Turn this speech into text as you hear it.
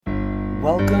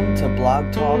Welcome to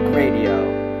Blog Talk Radio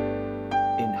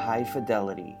in high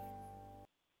fidelity.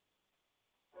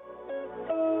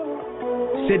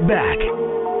 Sit back,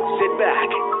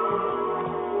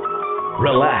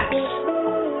 relax,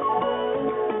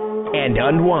 and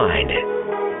unwind.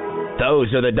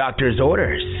 Those are the doctor's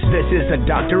orders. This is the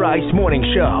Dr. Ice Morning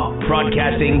Show,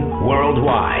 broadcasting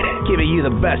worldwide, giving you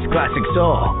the best classic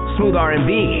soul, smooth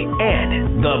R&B,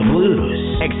 and the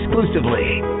blues,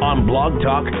 exclusively on Blog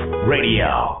Talk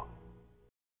Radio.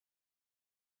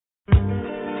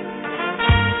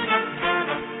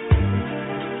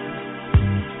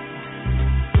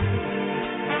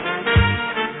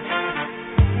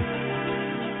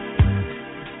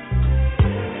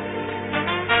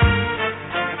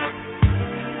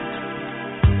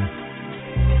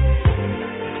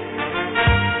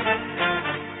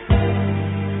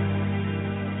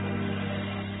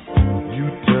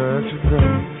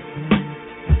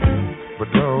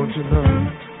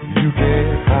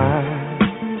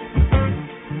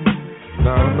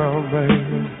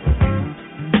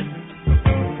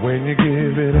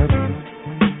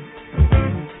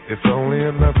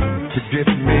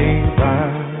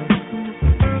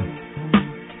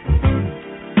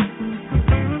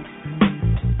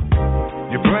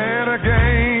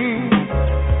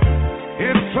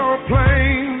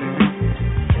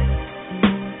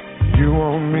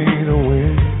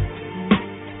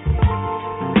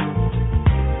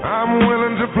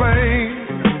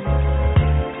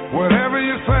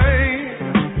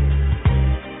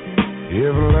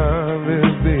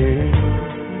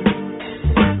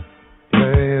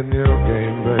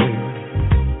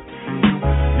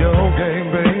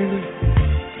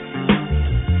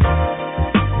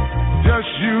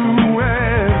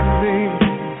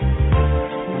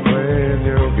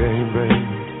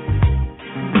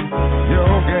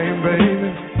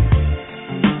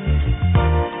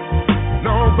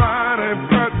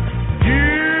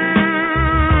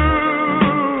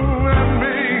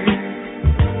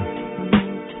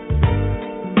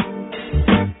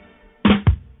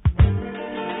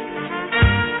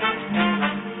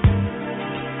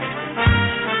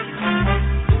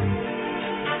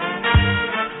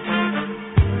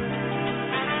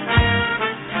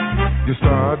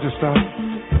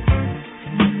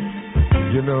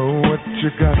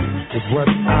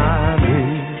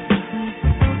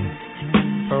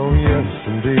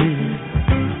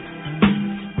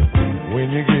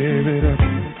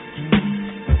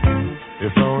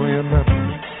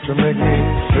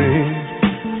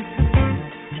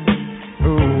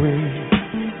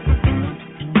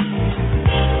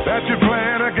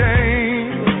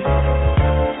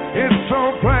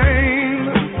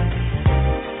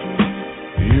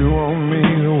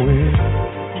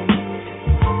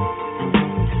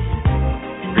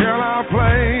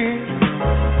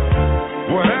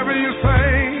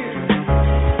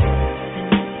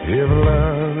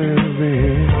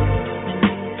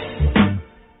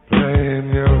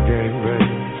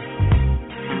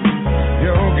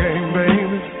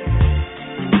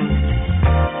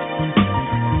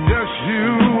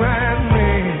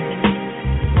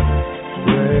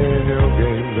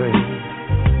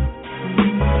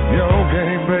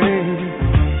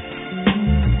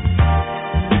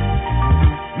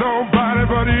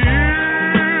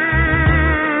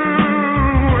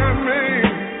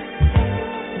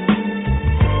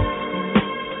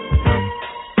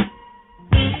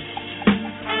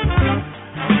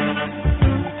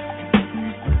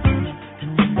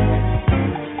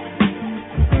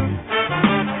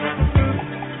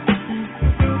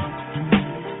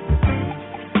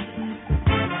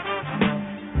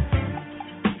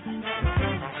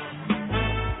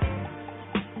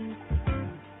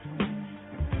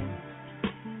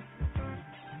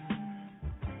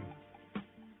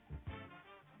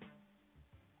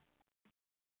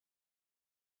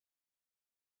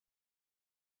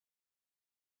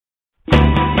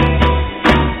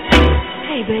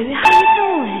 Hey baby, how you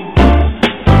doing?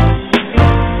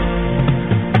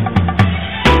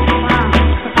 Wow,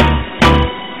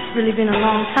 it's really been a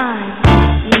long time,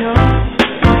 you know?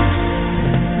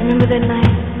 Remember that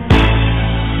night?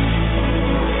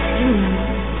 You remember?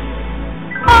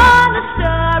 On a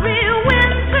starry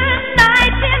winter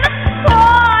night in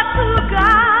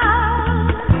Portugal,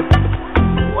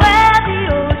 where the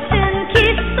ocean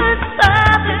keeps the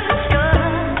southern shore.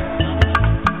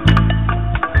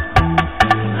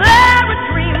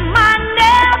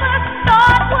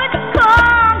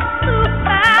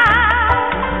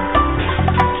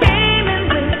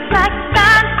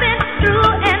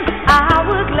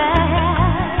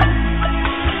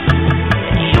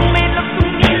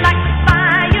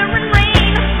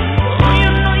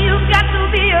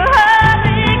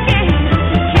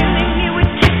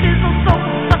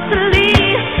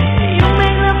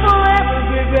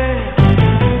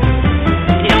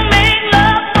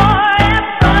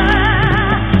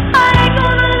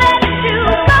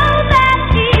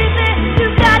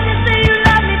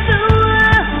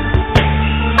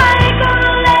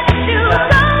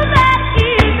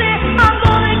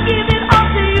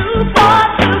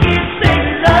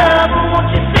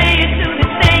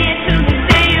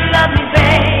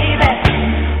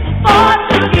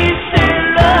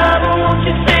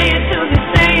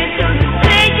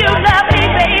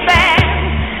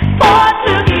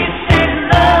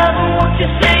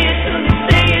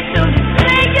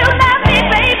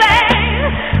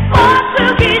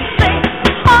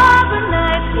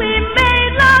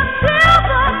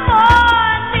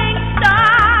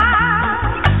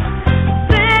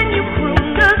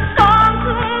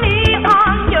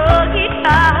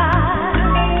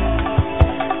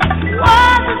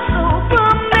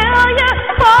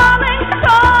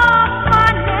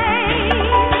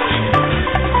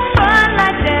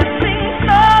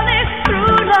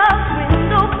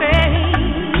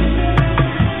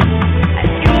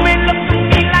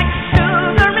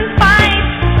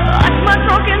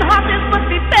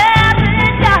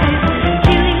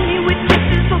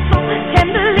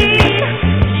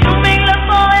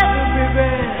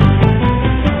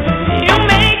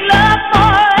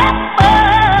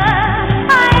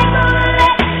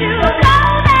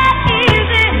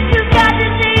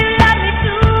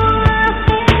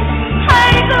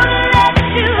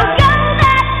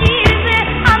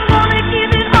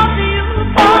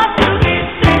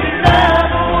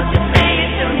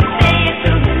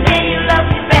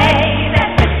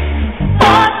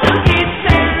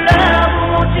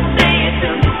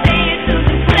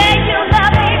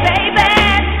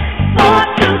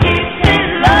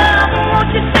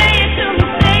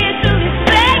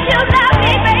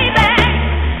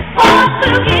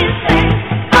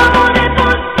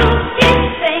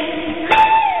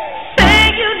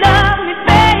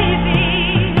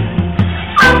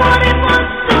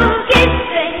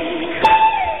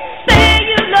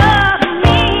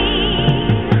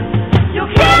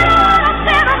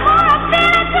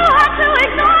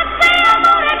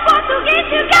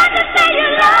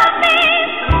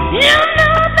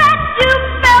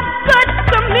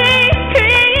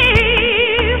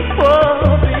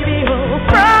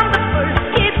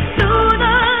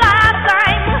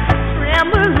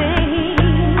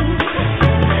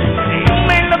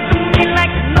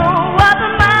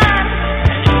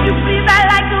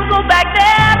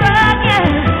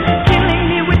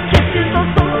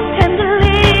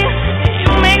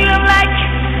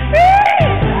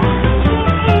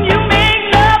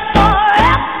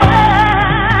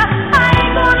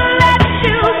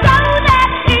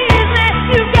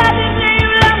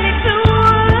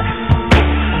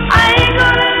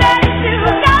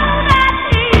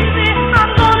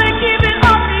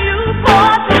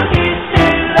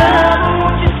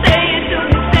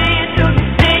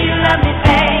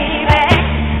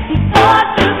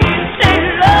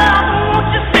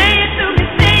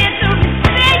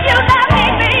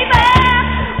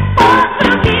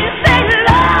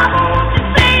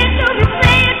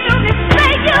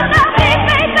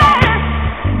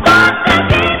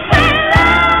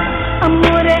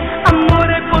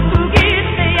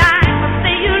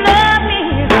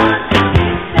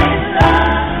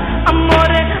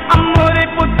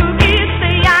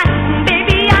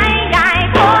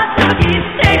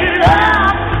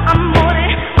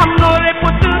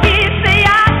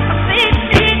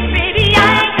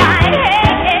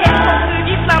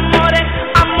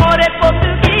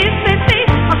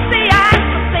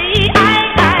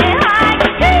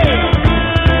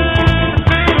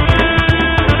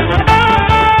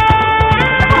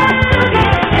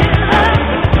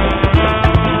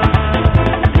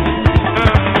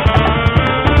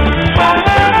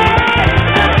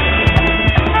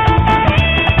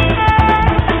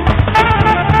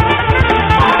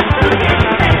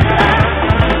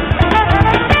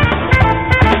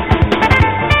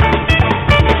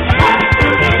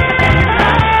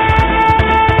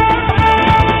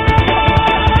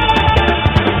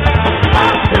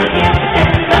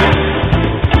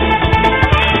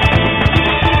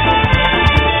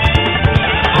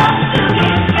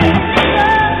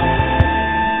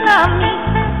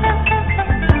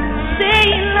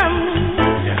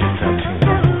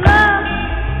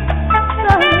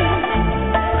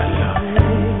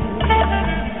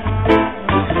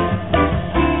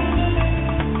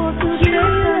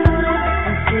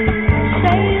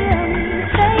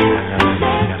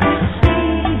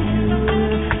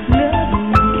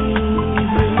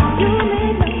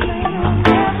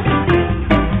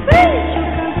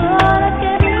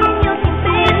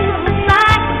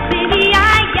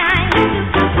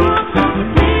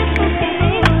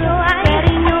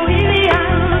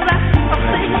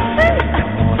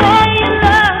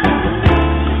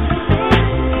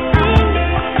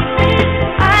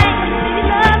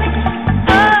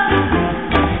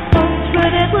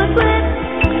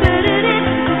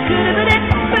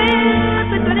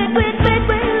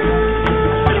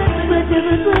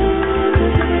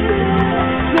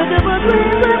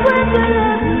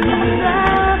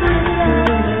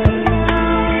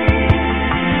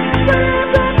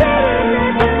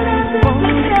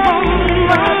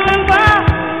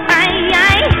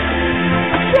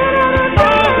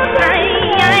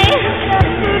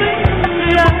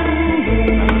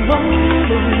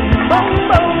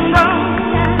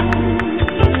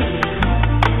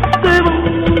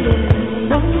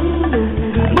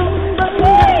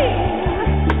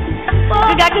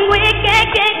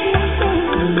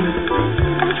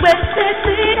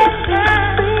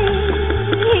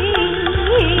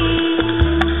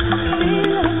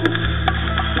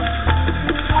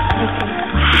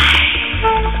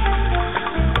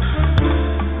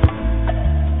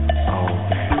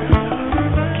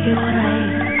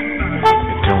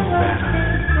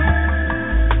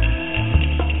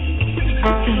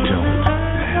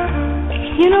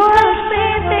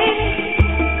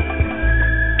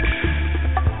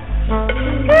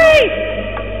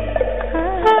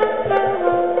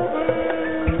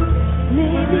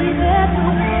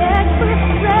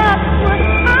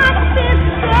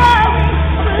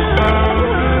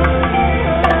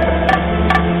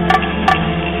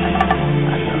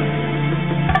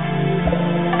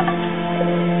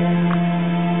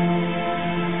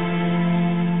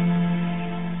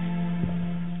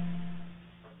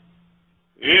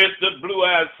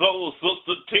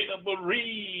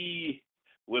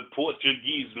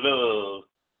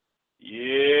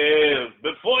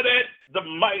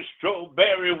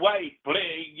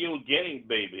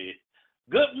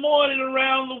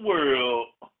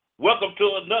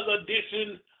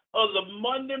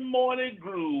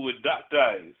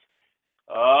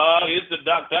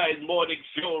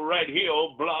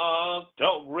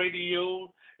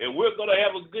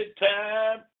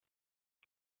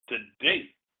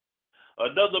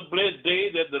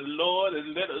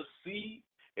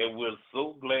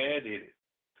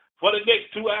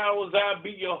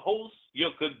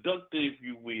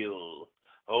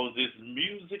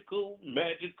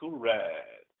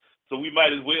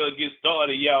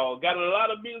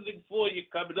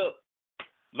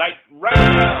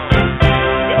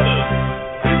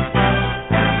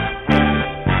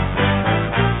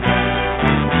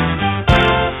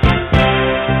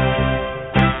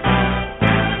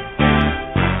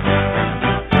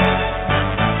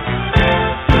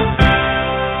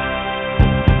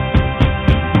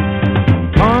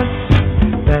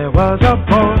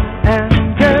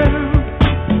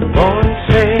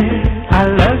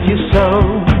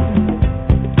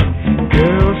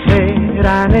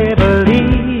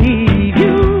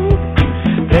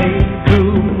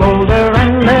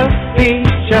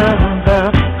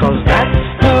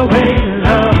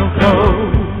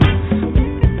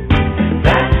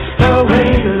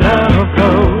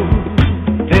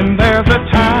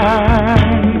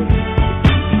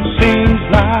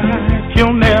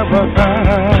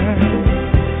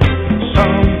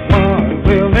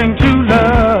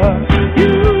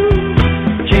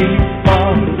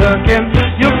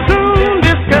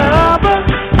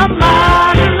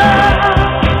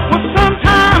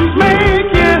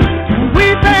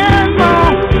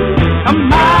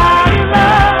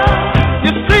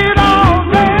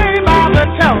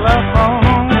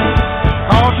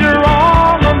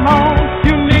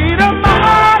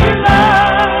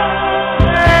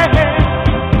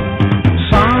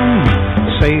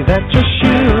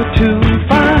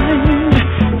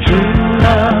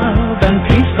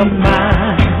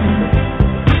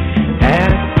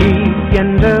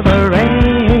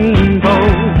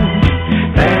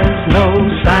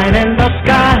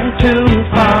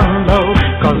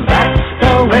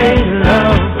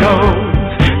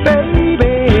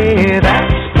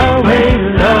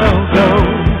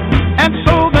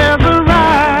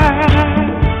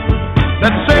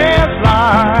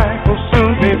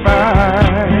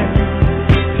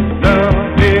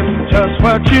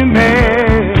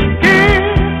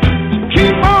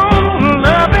 Keep on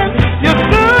loving, you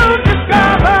soon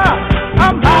discover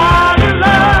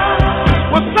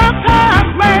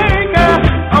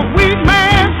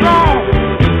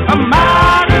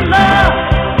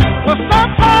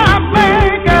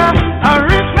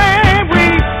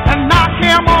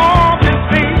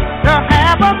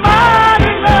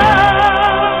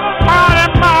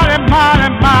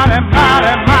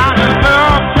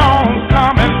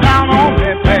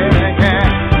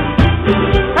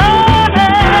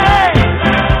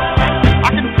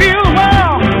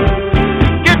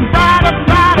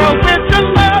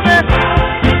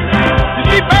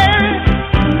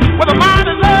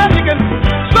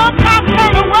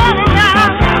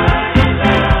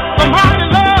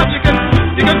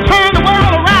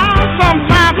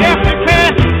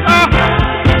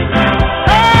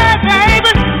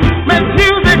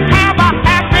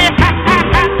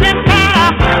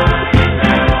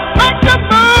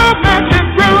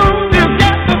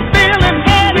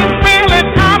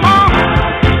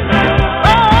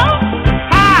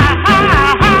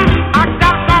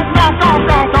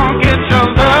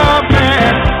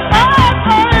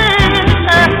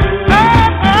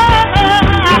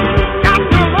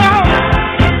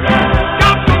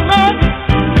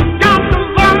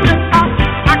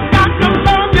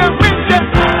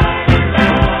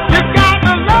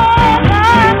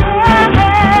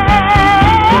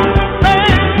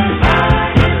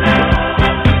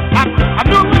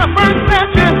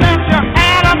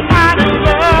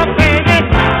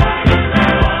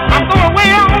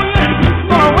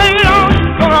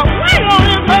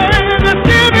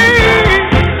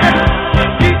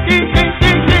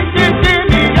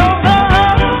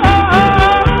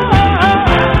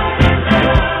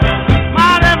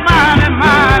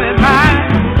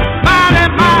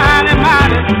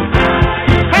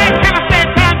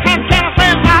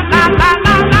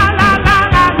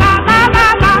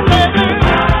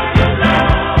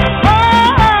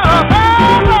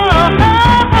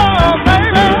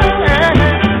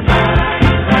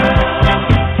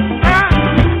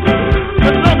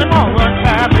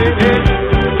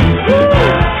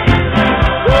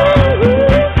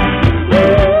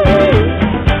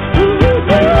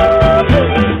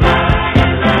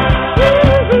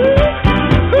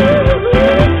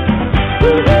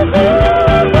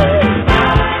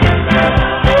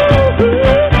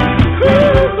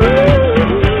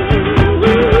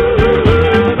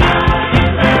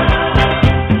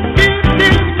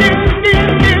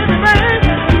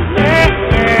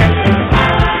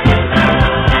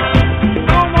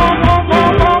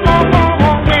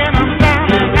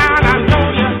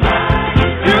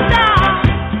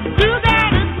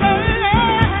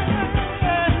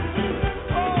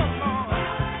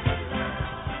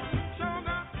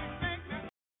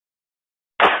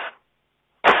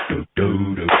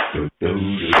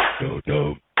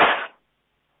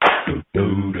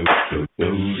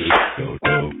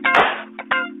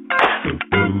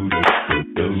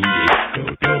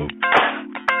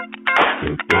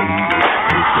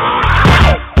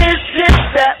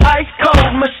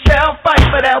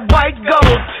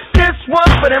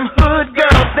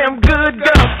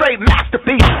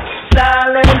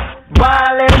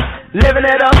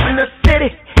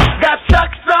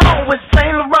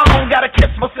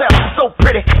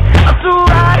I'm too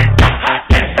hot.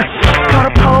 Call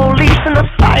the police and the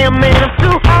fireman, I'm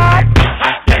too hot.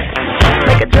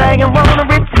 Make a dragon wanna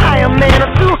retire, man,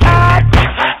 I'm too hot.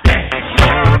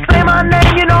 Say my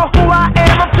name, you know who I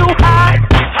am, I'm too hot.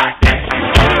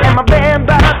 And my band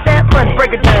about that money,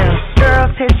 break it down.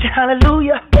 Girls hit you,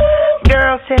 hallelujah.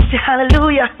 Girls hit you,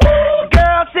 hallelujah.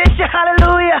 Girls hit you,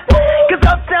 hallelujah. Cause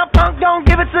Uptown Funk don't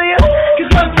give it to you.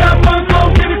 Cause Uptown Funk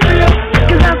don't give it to you.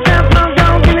 Cause Uptown Funk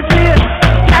don't give it to you.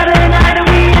 Saturday night and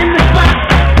we in the spot.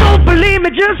 Don't believe me,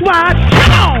 just watch.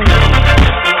 Come on.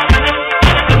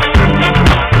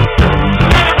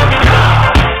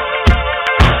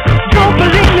 Don't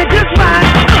believe me, just watch.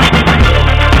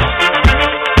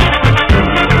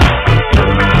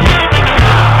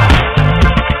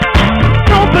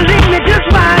 Don't believe me, just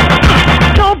watch.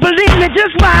 Don't believe me,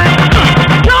 just watch.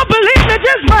 Don't believe me,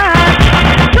 just watch.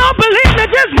 Don't believe me,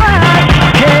 just watch.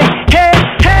 Hey, hey,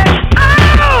 hey,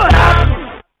 oh!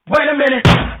 Wait a minute.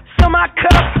 Fill my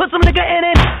cup, put some nigga in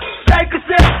it. Take a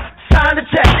sip, sign the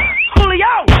check.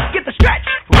 Julio, get the stretch.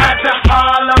 Right to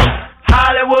Harlem,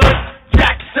 Hollywood,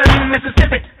 Jackson,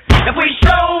 Mississippi. If we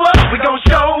show up, we gon'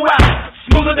 show out.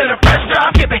 Smoother than a fresh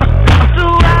drop, skip it. I'm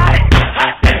too hot.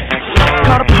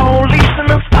 Call the police and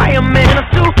the fireman, I'm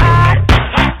too hot.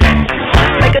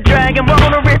 Make a dragon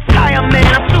wanna retire, man,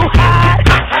 I'm too hot.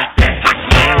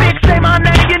 Bitch, say my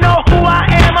name, you know who I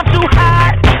am, I'm too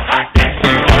hot.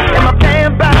 And my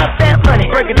band about that money,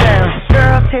 break it down.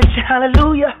 Girls hit you,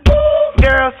 hallelujah.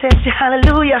 Girls hit you,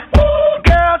 hallelujah.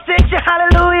 Girls hit you,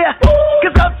 hallelujah.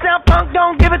 Cause Uptown Funk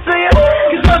don't give it to you.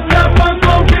 Cause Uptown Funk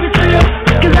don't give it to you.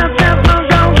 Cause Uptown Funk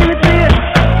don't give it to you.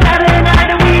 Saturday night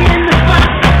and we in the spot.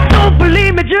 Don't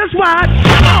believe me, just watch.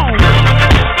 Come on.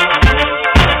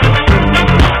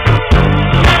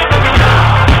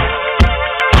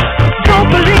 Don't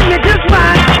believe me, just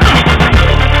watch.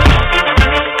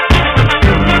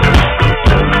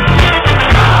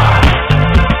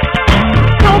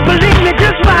 Don't believe me,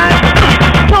 just watch.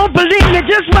 Don't believe me,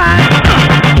 just watch.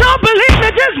 Don't believe me,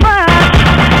 just watch.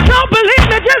 Don't believe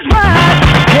me, just watch.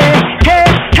 Hey, hey,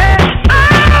 hey,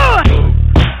 oh!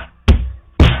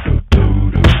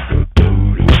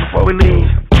 Before we leave,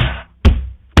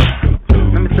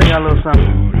 let me tell y'all a little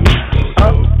something.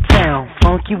 Uptown,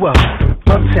 funk you up.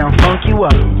 Uptown, funk you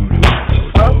up.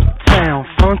 Uptown,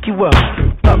 funk you up.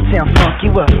 Uptown, funk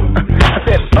you up. I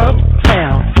said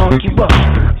uptown, funk you up.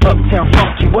 Uptown,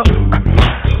 funk you up.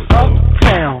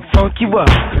 Uptown, funk you up.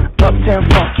 Uptown,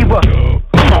 funk you up.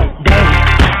 Come on,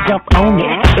 dance, jump on it.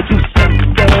 If you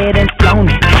dead and flown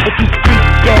it. If you freak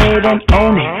dead and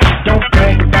own it. Don't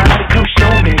brag about it, come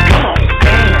show me. Come on,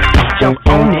 dance, jump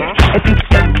on it. If you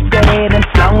dead and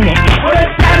flown it. Well,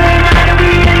 it's Saturday night and we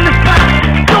in the spot.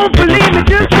 Don't believe me,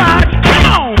 just watch. Come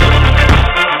on.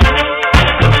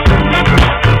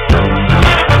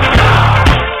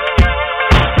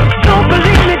 Don't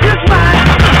believe me, just watch.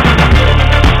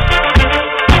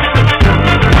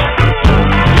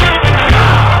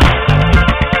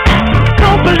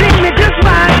 Don't believe me, just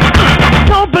watch.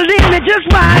 Don't believe me, just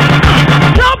watch.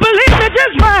 Don't believe me,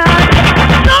 just watch.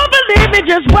 Don't believe me,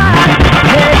 just watch.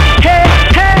 Hey, hey,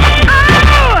 hey, oh!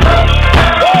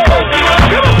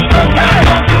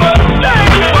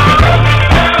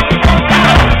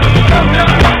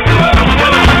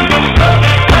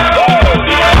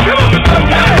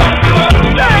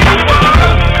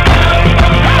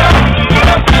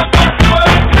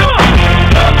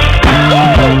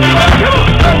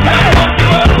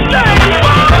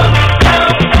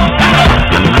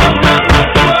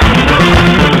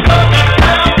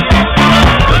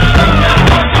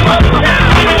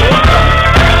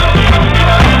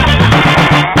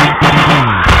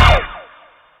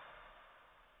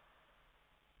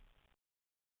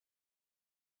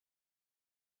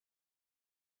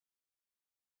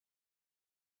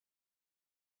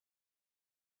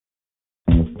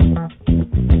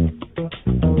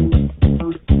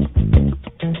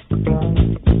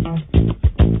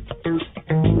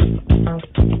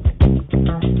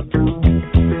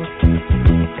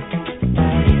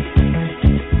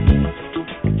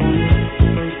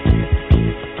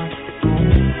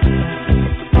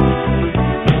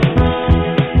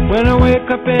 When I wake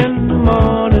up in the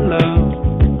morning, love,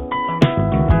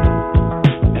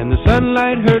 and the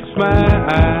sunlight hurts my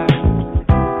eyes,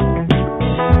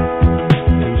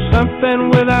 and something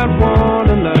without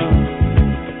warning, love,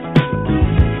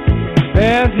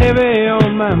 bears heavy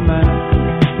on my mind.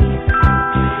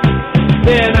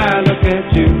 Then I look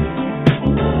at you,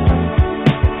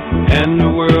 and the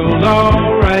world's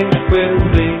alright with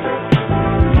me.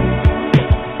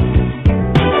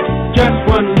 Just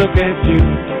one look at you,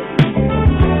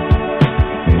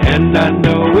 and I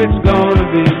know it's gonna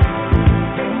be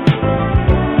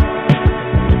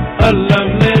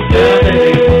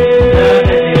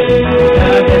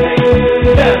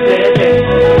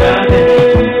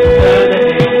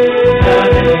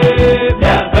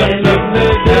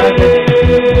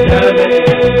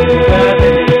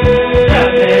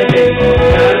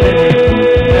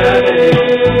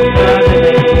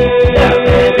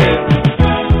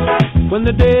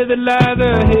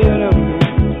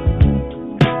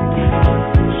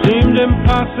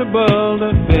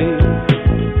face.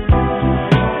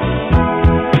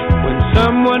 When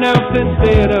someone else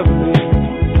instead of me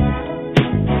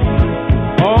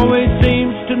always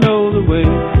seems to know the way,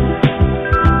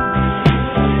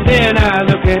 then I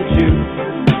look at you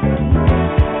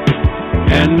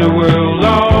and the world's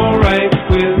alright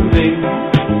with me.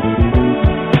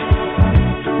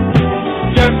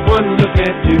 Just one look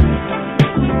at you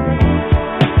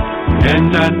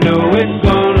and I know it's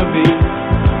gonna be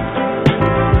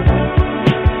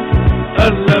a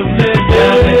lovely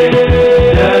day.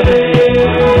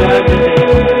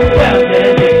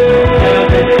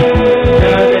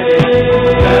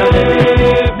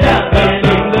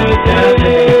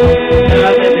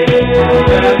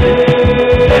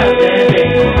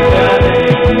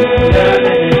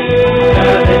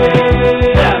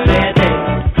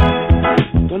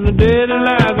 When the dead and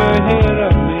alive are ahead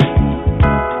of me,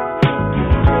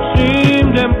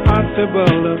 seems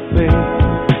impossible to face.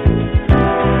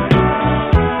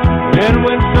 And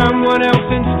when someone else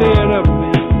instead of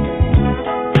me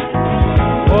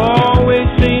always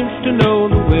seems to know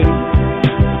the way,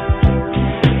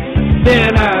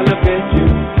 then I look at you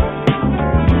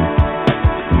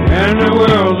and the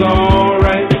world's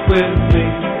alright with me.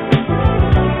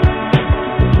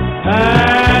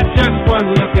 Just one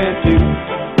look at you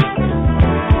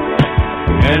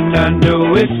and I know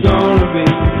it's gonna be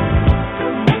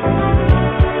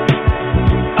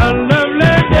a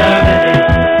lovely day.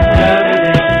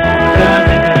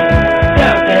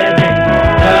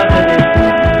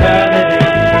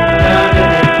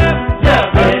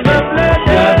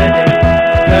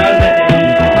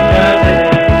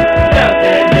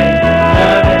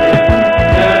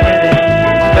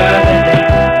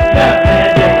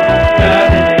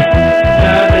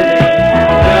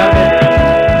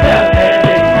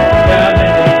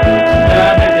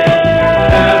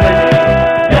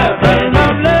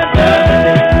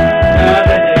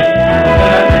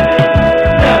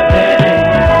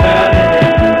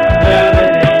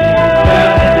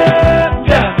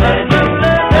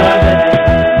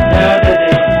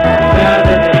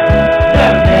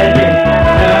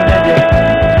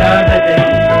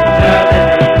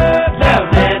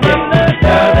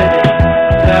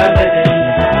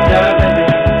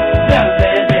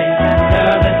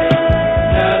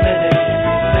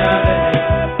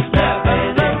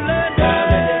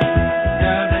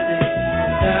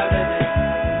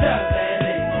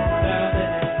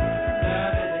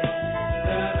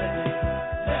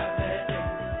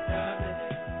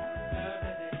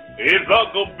 It's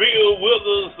Uncle Bill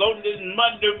Withers on this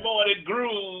Monday morning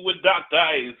groove with Dr.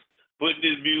 Ice, putting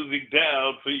this music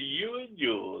down for you and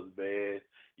yours, man.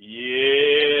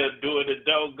 Yeah, doing the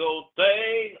doggone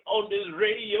thing on this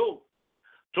radio.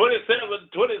 27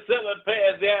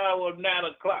 past the hour of 9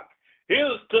 o'clock.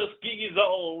 Here's Tuskegee's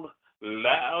own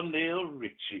Lionel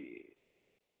Richie.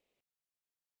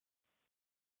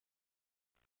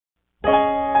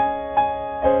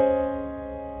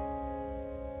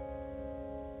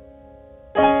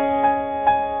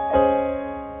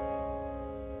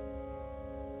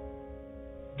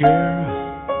 Girl,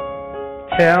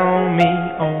 tell me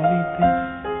only this,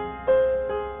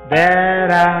 that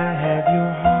I have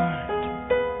your heart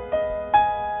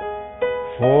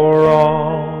for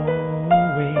always,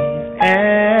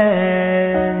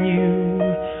 and you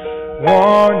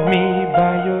want me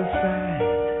by your side,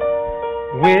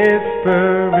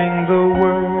 whispering the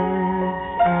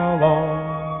words, I'll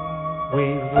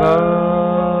always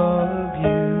love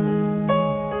you,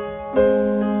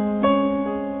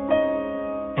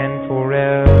 and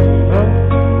forever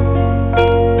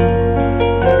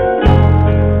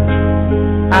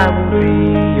I will be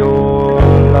your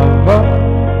lover,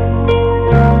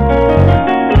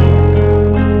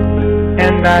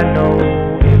 and I know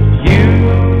if you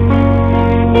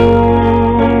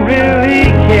really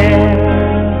care,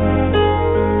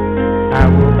 I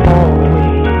will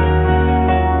always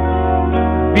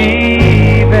be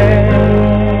there.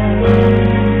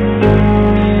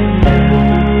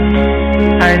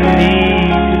 I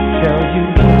need to tell you,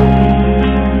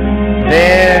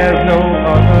 there's no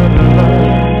other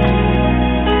love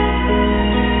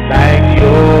like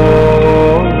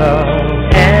your love,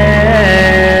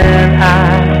 and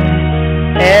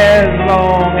as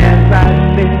long as I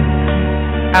live,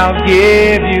 I'll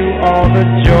give you all the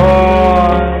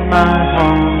joy my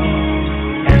heart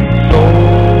and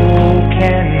soul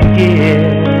can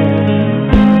give.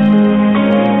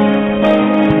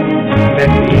 Let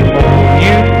me hold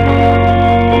you.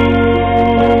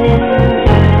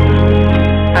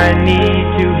 I need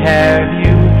to have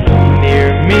you near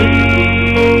me,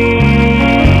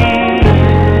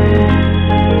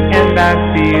 and I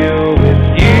feel with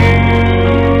you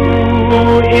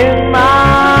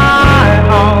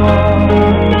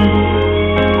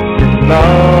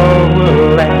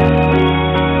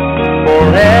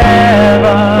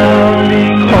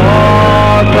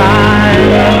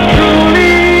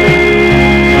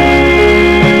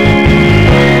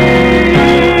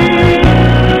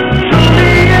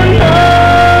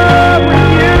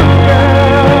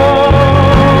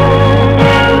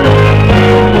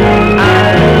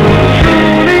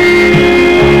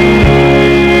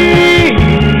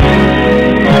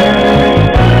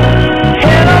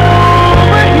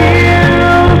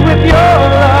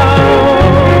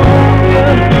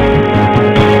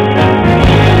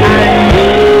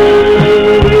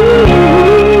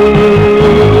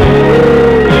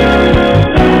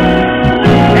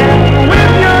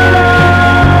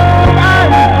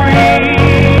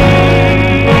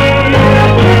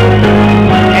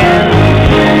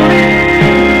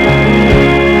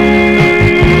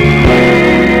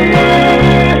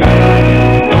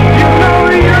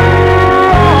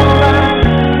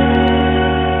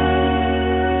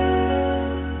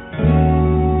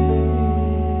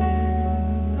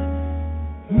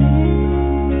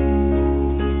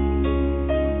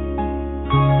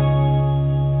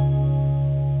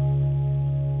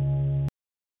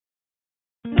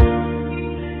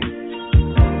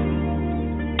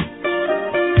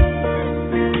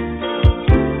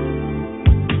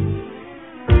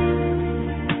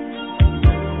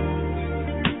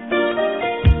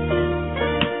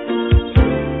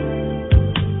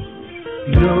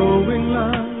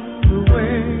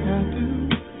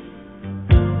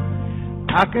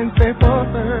I can say for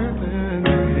certain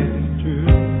it's true.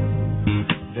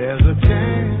 There's a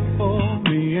chance for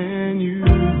me and you.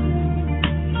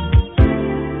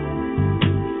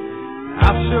 I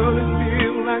surely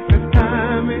feel like the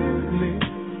time is late.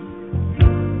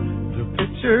 The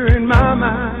picture in my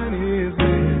mind is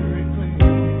very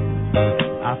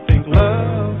clear. I think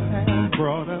love has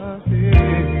brought us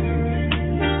here.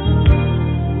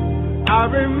 I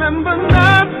remember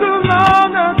not too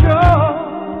long ago,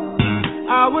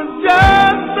 I was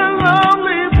just a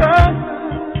lonely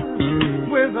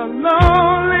person with a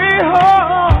lonely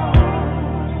heart.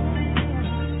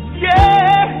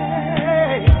 Yeah,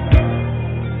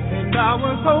 and I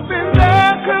was hoping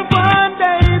there could one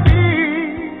day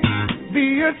be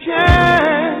a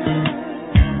chance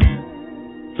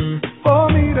for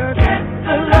me to get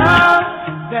the love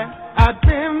that I've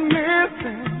been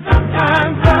missing.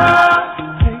 Sometimes love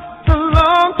takes a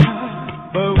long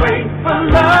time, but wait for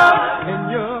love.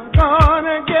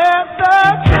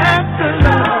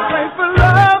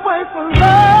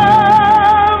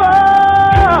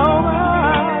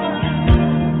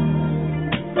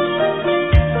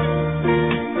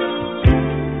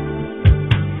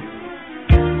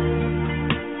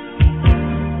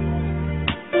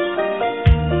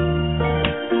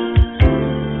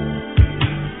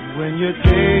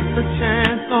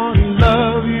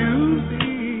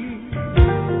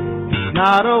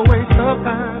 Not a waste of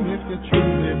time if you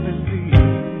truly believe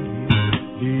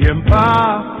the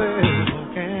impossible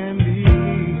can be.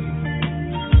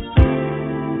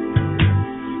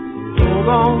 Hold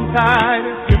on tight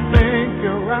if you think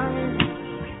you're right.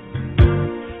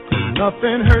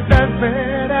 Nothing hurts as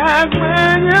bad as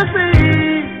when you see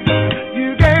you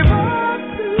gave up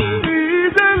too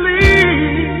easily.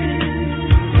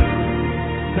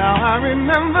 Now I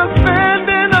remember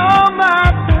spending all my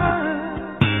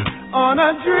on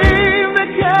a dream that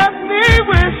kept me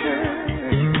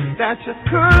wishing that you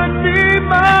could be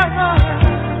mine.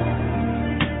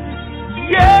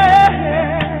 Yeah,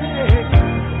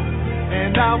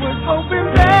 and I was hoping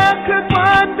there could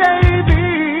one day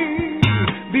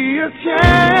be a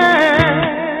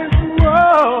chance,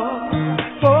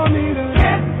 for me to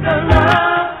get the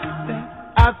love that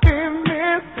I've been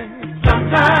missing.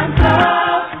 Sometimes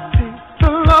love takes a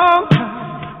long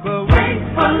time, but wait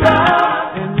for love.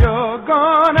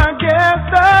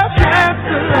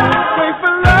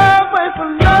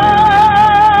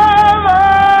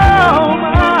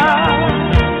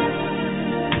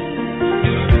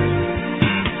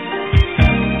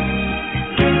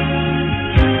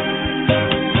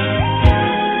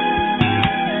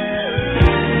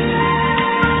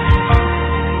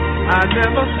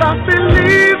 I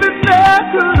believing there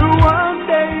could one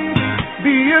day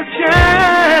be a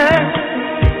chance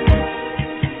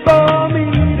for me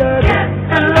to get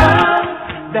the love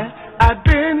that I've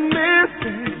been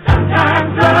missing.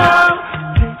 Sometimes love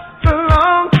takes a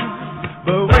long time,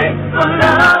 but wait for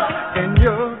love, and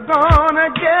you're gonna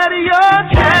get your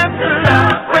chance to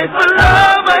love. Wait for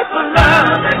love,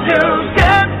 and you'll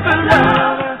get the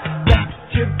love that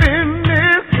you've been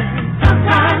missing.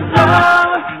 Sometimes love.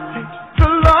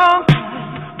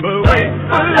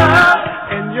 Love,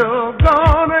 and you're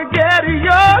gonna get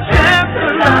your chance to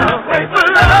love. Wait for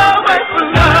love,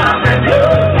 and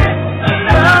you'll get the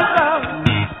love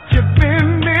you've been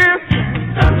missing.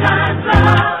 Sometimes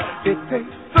love, it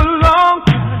takes a long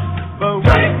time, but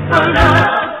wait for love,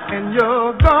 and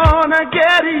you're gonna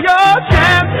get your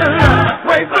chance to love.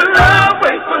 Wait for love,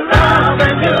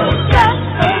 and you'll get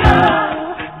the love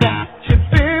that you've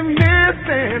been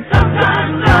missing.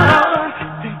 Sometimes love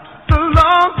takes a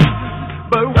long time,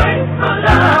 but wait for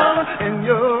love, and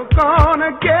you're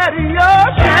gonna get your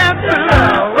chance to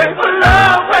love. Wait for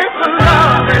love,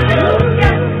 and you'll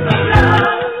get the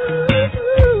love.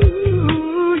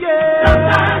 Ooh, yeah.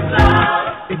 Sometimes love,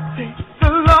 it takes a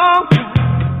long time.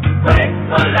 Wait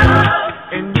for love,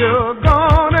 and you're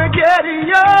gonna get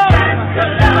your chance to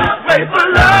love. Wait for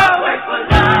love,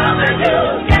 and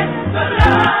you'll get the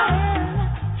love.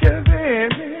 You've been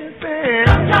missing.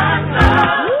 Sometimes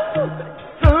love,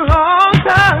 it's a long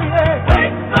time, yeah.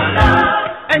 Wait for love,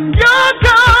 and you're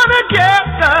gonna get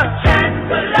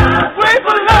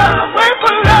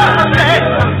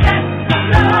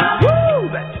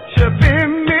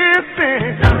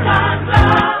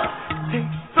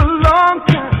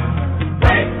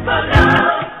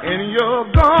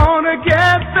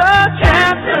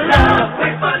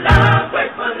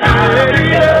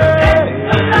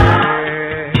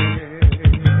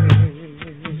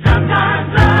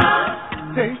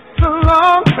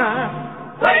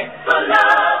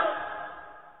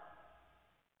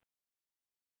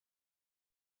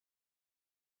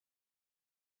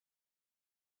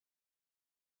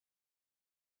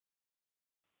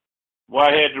Well,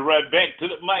 I had to run back to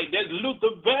the mic. That's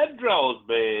Luther Vandross,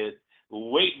 man.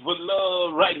 Wait for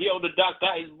love right here on the Dr.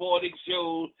 Ice Morning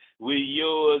Show with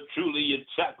yours truly, your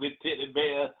chocolate teddy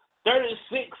bear.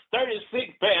 36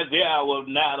 past the hour of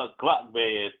 9 o'clock,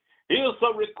 man. Here's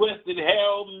some requested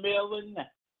Harold Melvin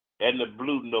and the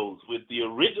Blue Notes with the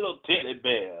original teddy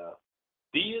bear,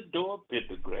 Theodore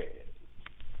Pendergrass.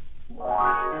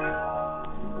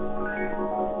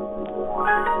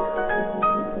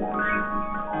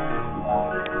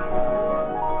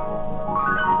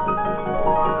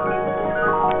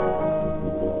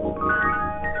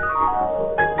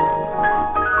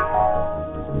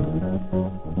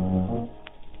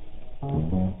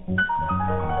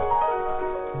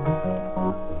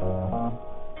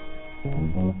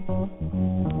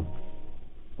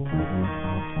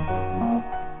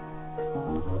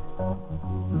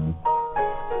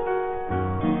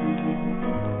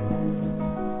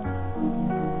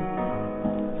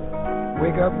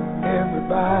 Wake up,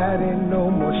 everybody, no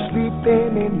more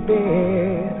sleeping in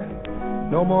bed.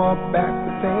 No more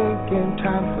backward thinking,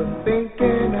 time for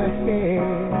thinking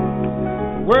ahead.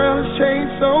 The world has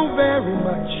changed so very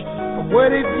much from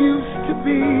what it used to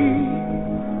be.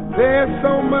 There's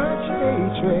so much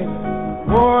hatred,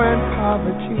 war and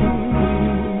poverty.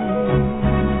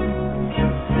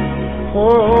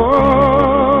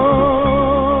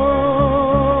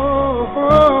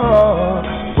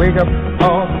 Wake up,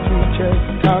 all the teachers,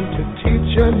 time to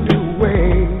teach a new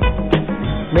way.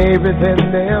 Maybe then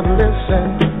they'll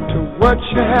listen to what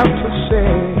you have to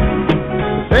say.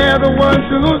 They're the ones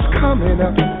who's coming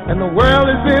up, and the world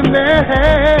is in their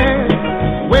hands.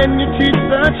 When you teach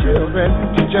the children,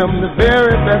 teach them the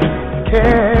very best you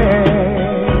can.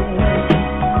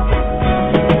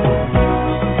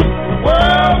 The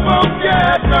world won't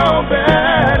get no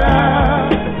better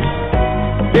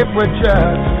if we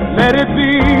just let it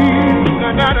be.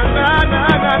 Na na na na na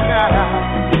na na.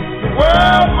 The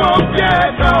world won't get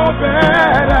no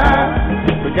better.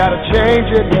 We gotta change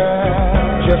it,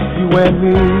 yeah. Just you and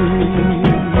me.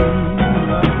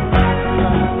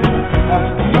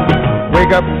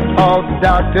 Wake up, all the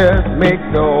doctors, make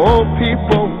the old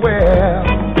people well.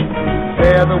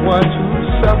 They're the ones who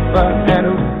suffer and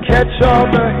who catch all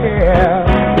the hair.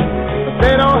 But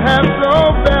they don't have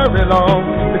so very long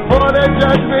before their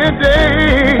judgment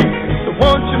day. So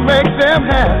won't you make them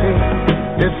happy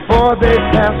before they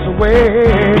pass away?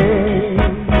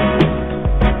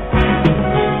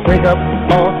 Wake up,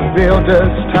 all the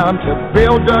builders, time to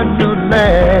build a new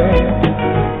land.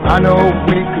 I know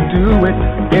we could do it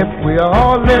if we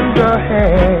all lend a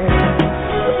hand.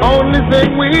 The only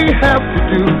thing we have to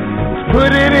do is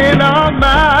put it in our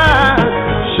minds.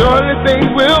 Surely things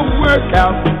will work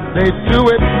out. They do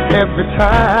it every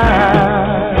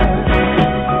time.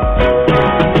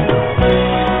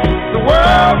 The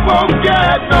world won't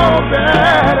get no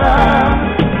better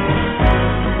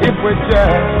if we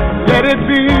just let it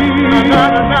be. Na,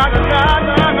 na, na, na,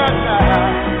 na, na, na.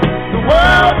 The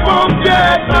world won't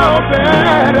get no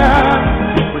better.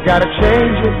 We gotta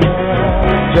change it,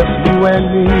 yeah. Just you and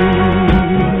me.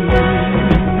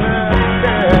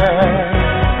 Yeah.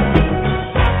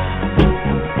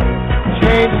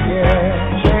 Change it, yeah.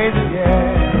 Change it, yeah.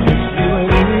 Just you and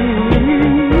me.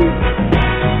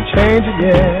 Change it,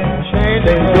 yeah. Change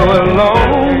it. Can't do it alone.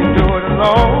 Can't do it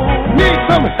alone. Need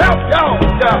some help, y'all.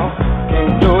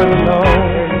 Can't do it alone.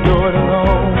 Can't do it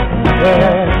alone.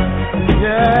 Yeah.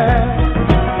 Yeah.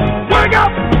 Wake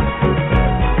up,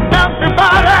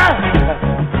 everybody.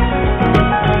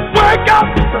 Wake up,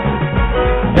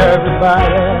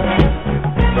 everybody.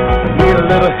 Need a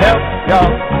little help,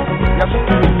 y'all. Yes,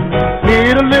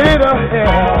 need a little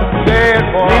help. Say it,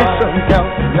 boy. Need some help,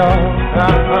 y'all.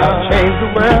 Change the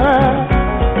world,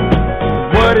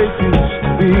 what it used to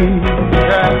be.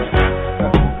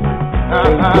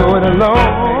 Can't do it alone.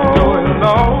 Can't do it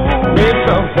alone. Need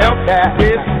some help, yeah.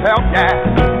 Need some help, yeah.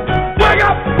 Wake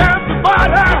up,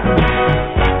 everybody.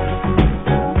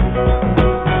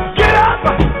 Get up,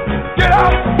 get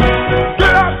up,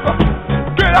 get up,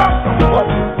 get up.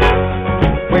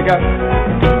 Wake up,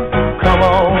 come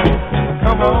on,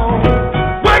 come on.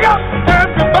 Wake up,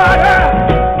 everybody.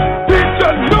 Teach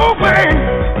a new way.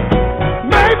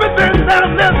 Maybe then they'll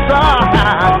listen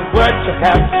what you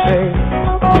have to say.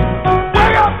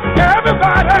 Wake up,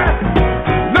 everybody.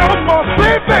 No more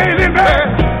sleeping in bed.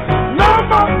 No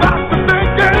more backward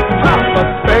thinking. Time for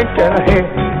thinking ahead.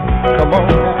 Come on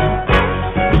now.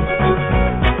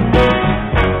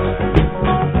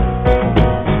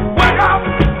 Wake up,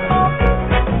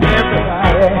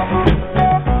 everybody.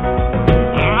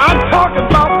 I'm talking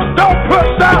about don't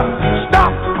push out.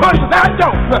 Stop pushing out.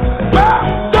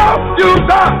 Don't use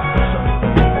up.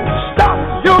 Stop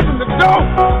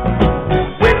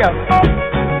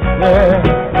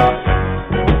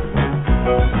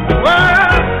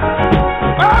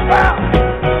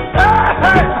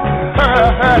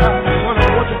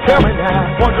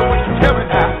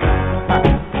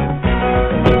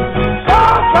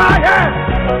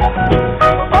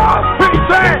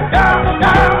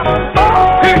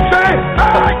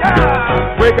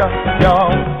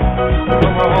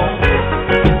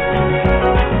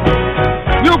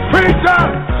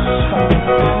teachers,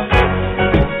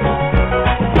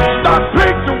 stop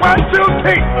preaching what you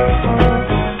teach.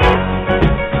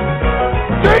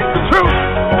 Teach the truth.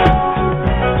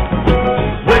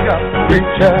 Wake up,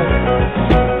 preachers.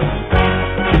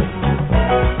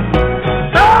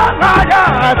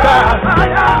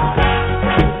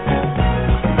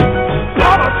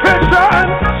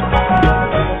 Politicians,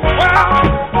 well,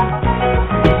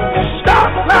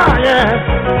 stop lying.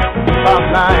 Stop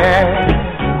lying.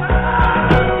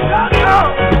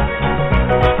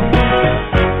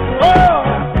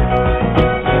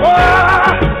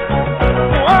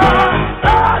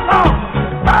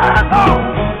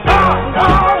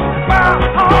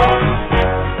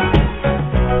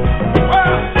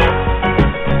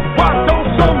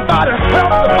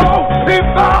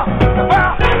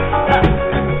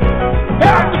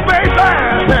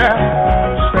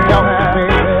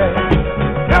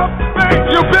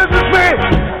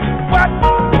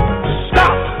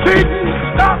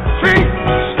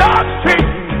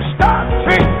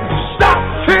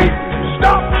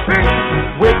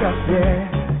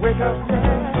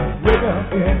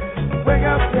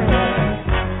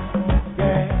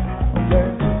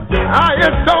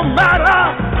 It don't matter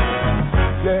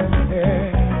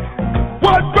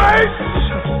what race,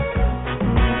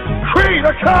 creed,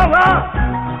 or color.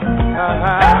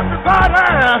 Everybody,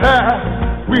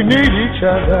 we need each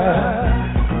other.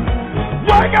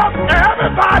 Wake up,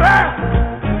 everybody.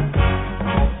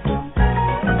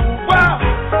 Well,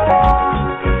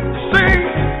 see,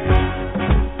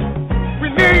 we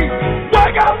need,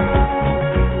 wake up,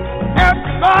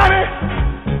 everybody.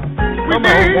 We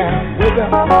need. Wake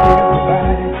up,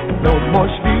 everybody. No more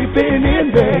sleeping in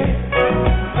bed.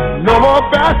 No more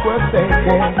backward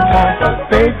thinking. Time for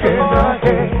thinking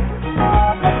ahead.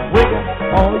 Wake up,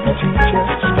 all you teachers.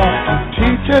 Start to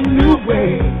teach a new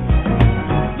way.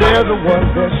 They're the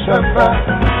ones that suffer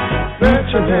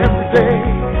each and every day.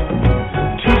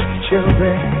 Teach the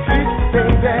children. Teach the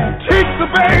baby. Teach the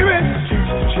baby. Teach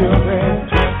the children.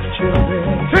 Teach the children.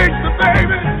 Teach the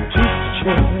baby. Teach the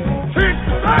children. Teach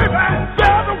the baby.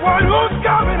 They're the one who's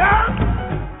coming out.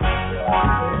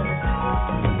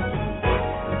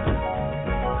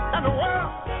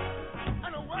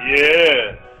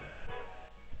 Yeah.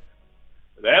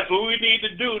 That's what we need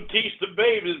to do, teach the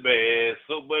babies, man.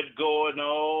 So much going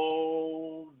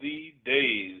on these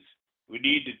days. We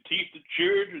need to teach the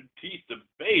children, teach the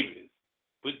babies.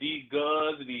 Put these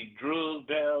guns and these drugs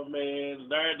down, man.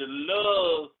 Learn to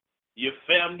love your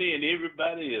family and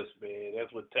everybody else, man.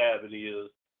 That's what time it is.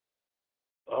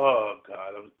 Oh,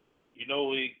 God. You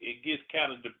know, it gets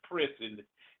kind of depressing.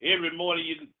 Every morning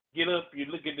you get up, you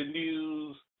look at the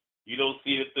news, you don't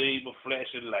see a thing but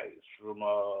flashing lights from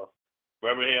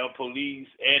Birmingham Police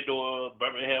and or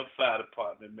Birmingham Fire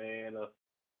Department, man.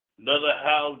 Another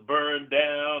house burned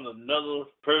down, another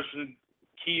person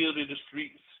killed in the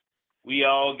streets. We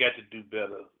all got to do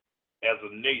better as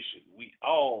a nation. We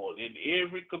all, in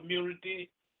every community,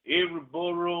 every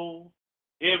borough,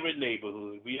 every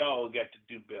neighborhood, we all got to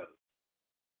do better.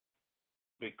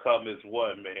 Become as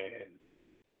one, man.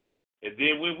 And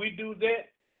then when we do that,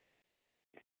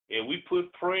 and we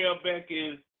put prayer back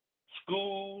in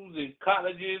schools and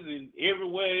colleges and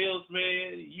everywhere else,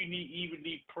 man, you even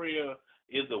need prayer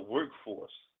in the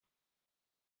workforce.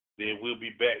 Then we'll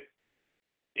be back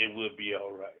and we'll be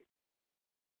all right.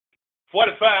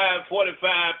 45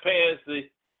 past the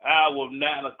hour of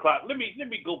 9 o'clock. Let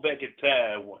me go back in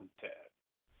time one time.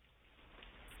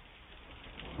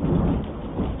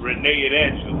 Renee and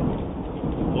Angela.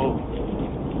 Oh,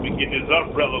 we get this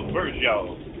umbrella first,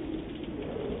 y'all.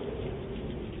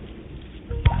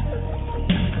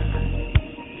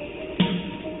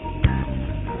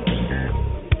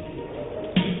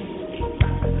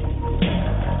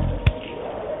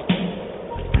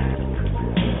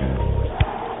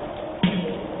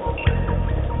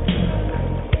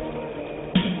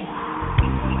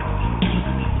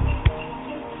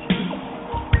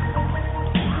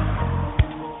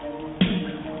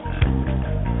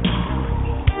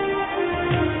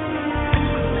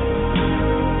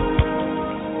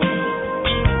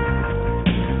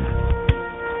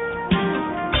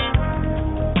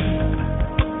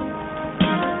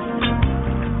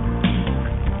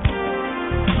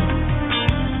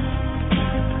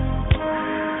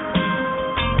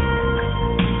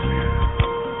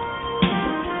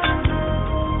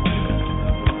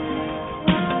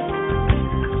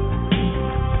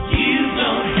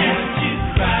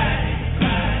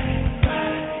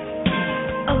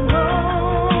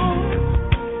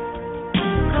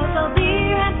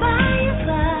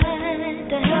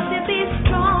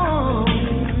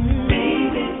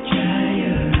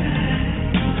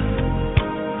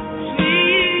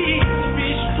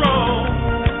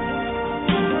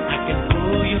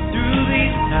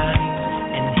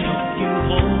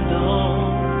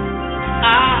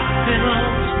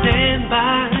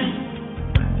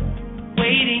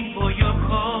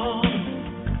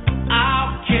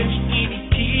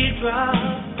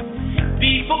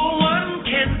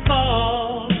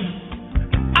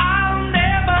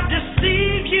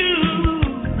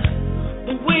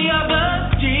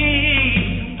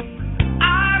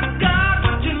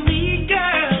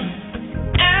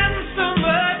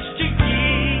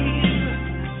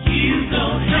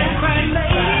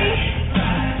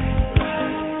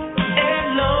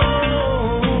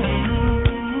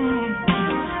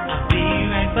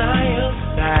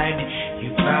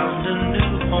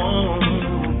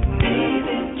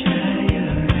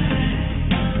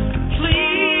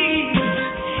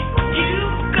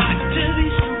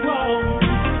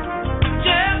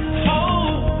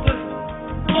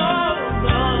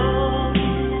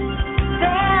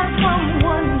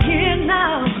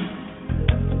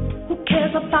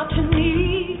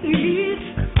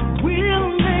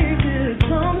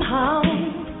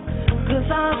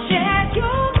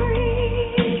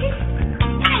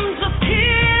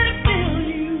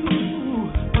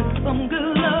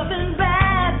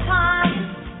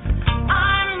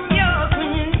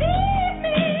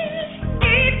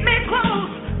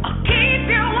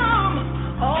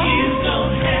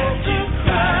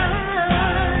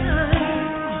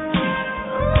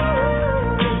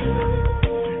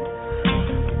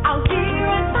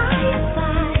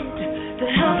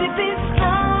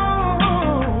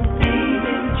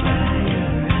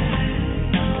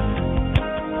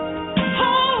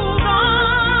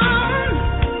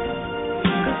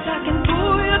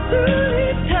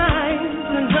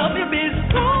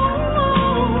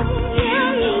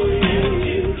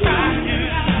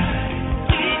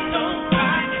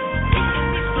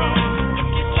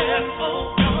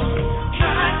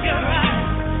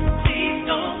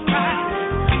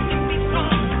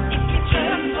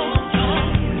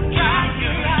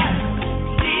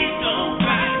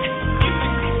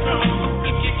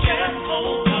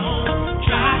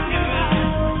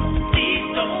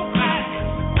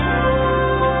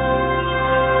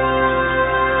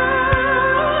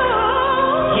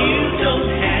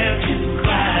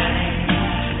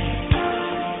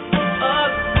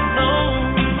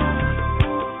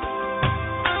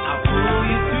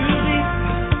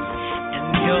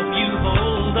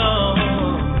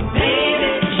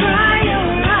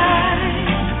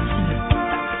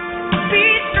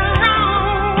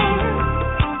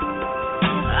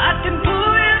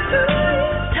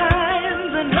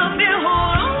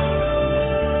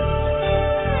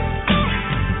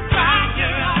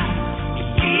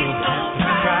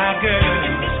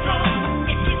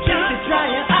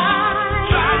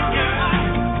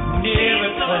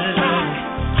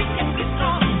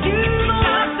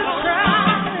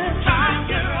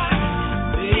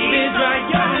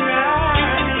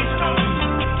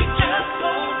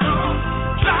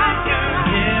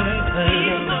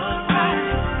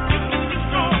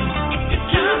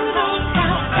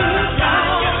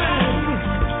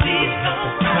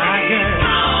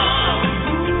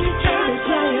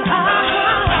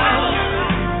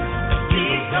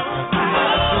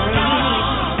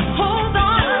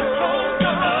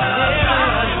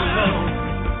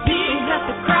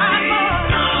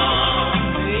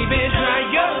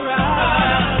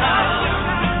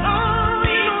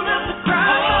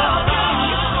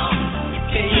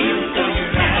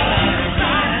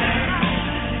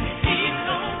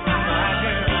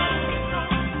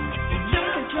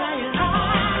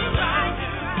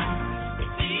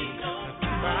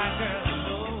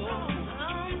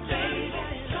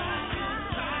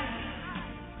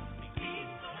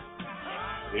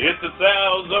 It's the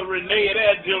sounds of Renee and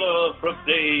Angela from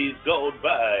days gone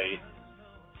by.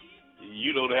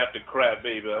 You don't have to cry,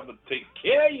 baby. I'm going to take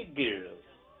care of you, girl.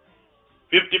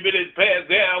 50 minutes past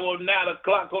the hour, 9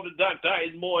 o'clock on the Dr.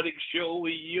 Ice Morning Show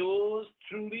with yours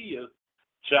truly, a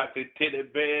chocolate teddy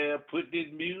bear. Put this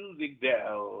music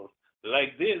down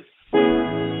like this.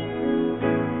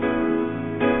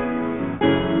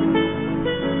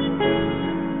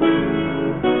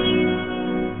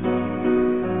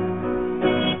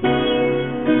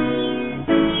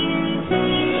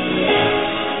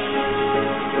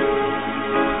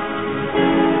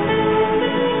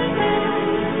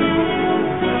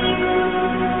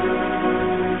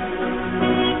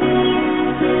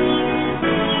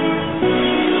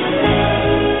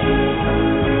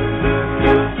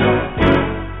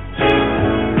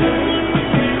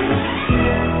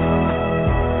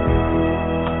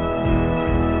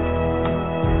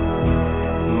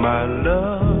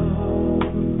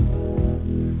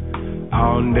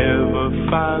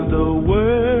 Find the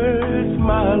words,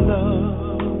 my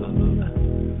love,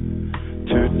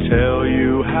 to tell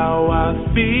you how I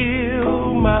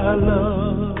feel, my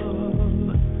love.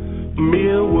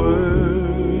 Mere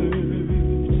words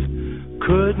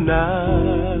could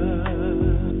not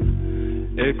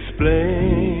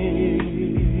explain.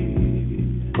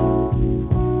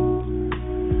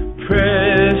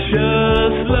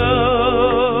 Precious love,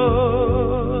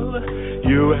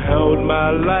 you held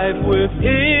my life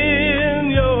within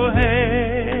your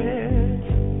hands,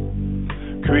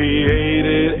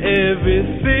 created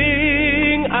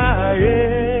everything I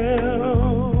am,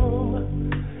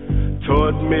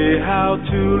 taught me how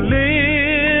to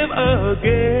live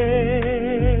again.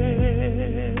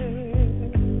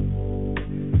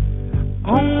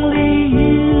 Only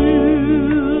you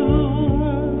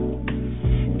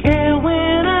care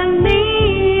when I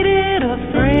needed a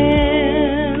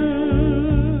friend,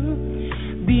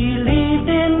 believed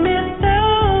in me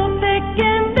through thick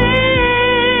and thin.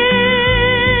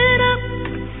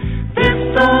 This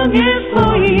song is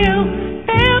for you,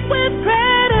 filled with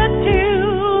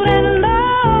gratitude and love.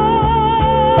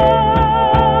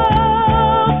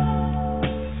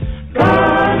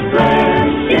 God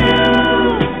bless you.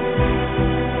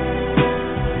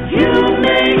 You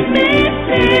make me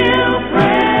feel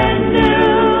brand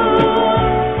new.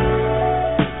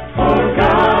 For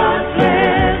God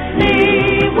bless me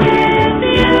with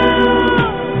you.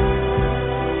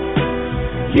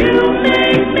 You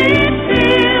make me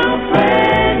feel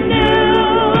brand new.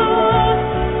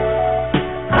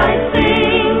 I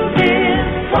sing this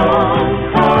song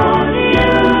for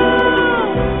you.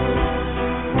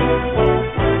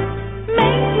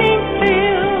 Make me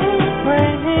feel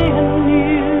brand new.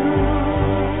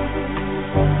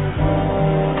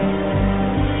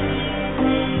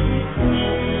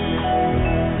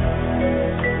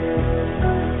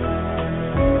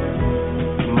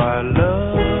 My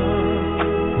love,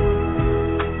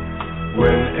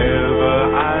 whenever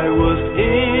I was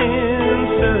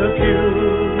insecure,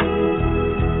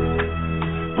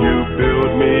 you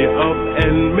built me up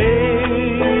and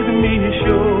made me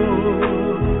sure.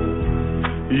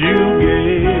 You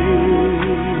gave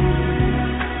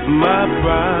my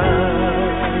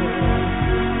pride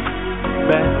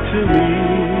back to me.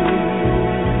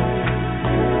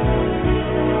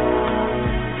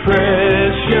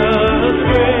 Precious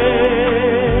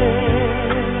friend,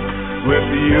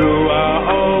 with you I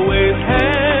always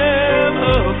have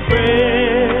a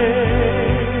friend.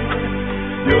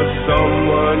 You're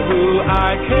someone who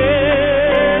I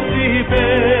can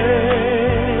depend,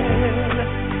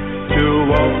 to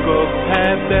walk a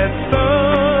path that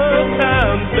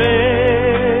sometimes bends.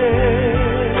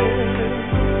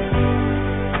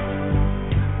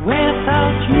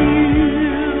 Without you,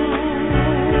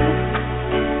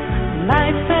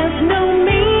 life has no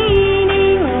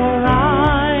meaning or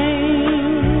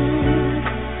rhyme,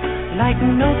 like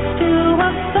notes to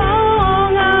a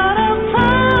song out of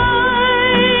time.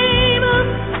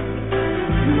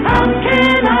 How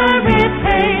can I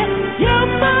repay you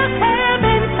for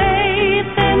having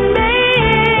faith in me?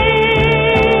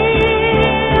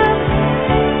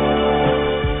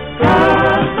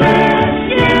 God bless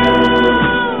you.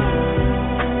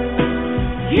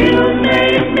 You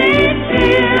made me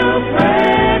feel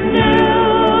brand new.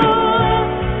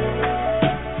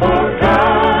 For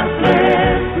God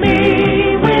bless me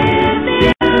with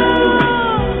you.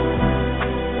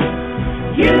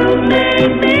 You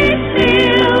made me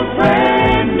feel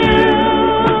brand new.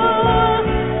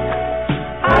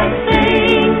 I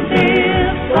sing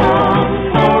this song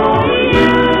for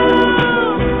you.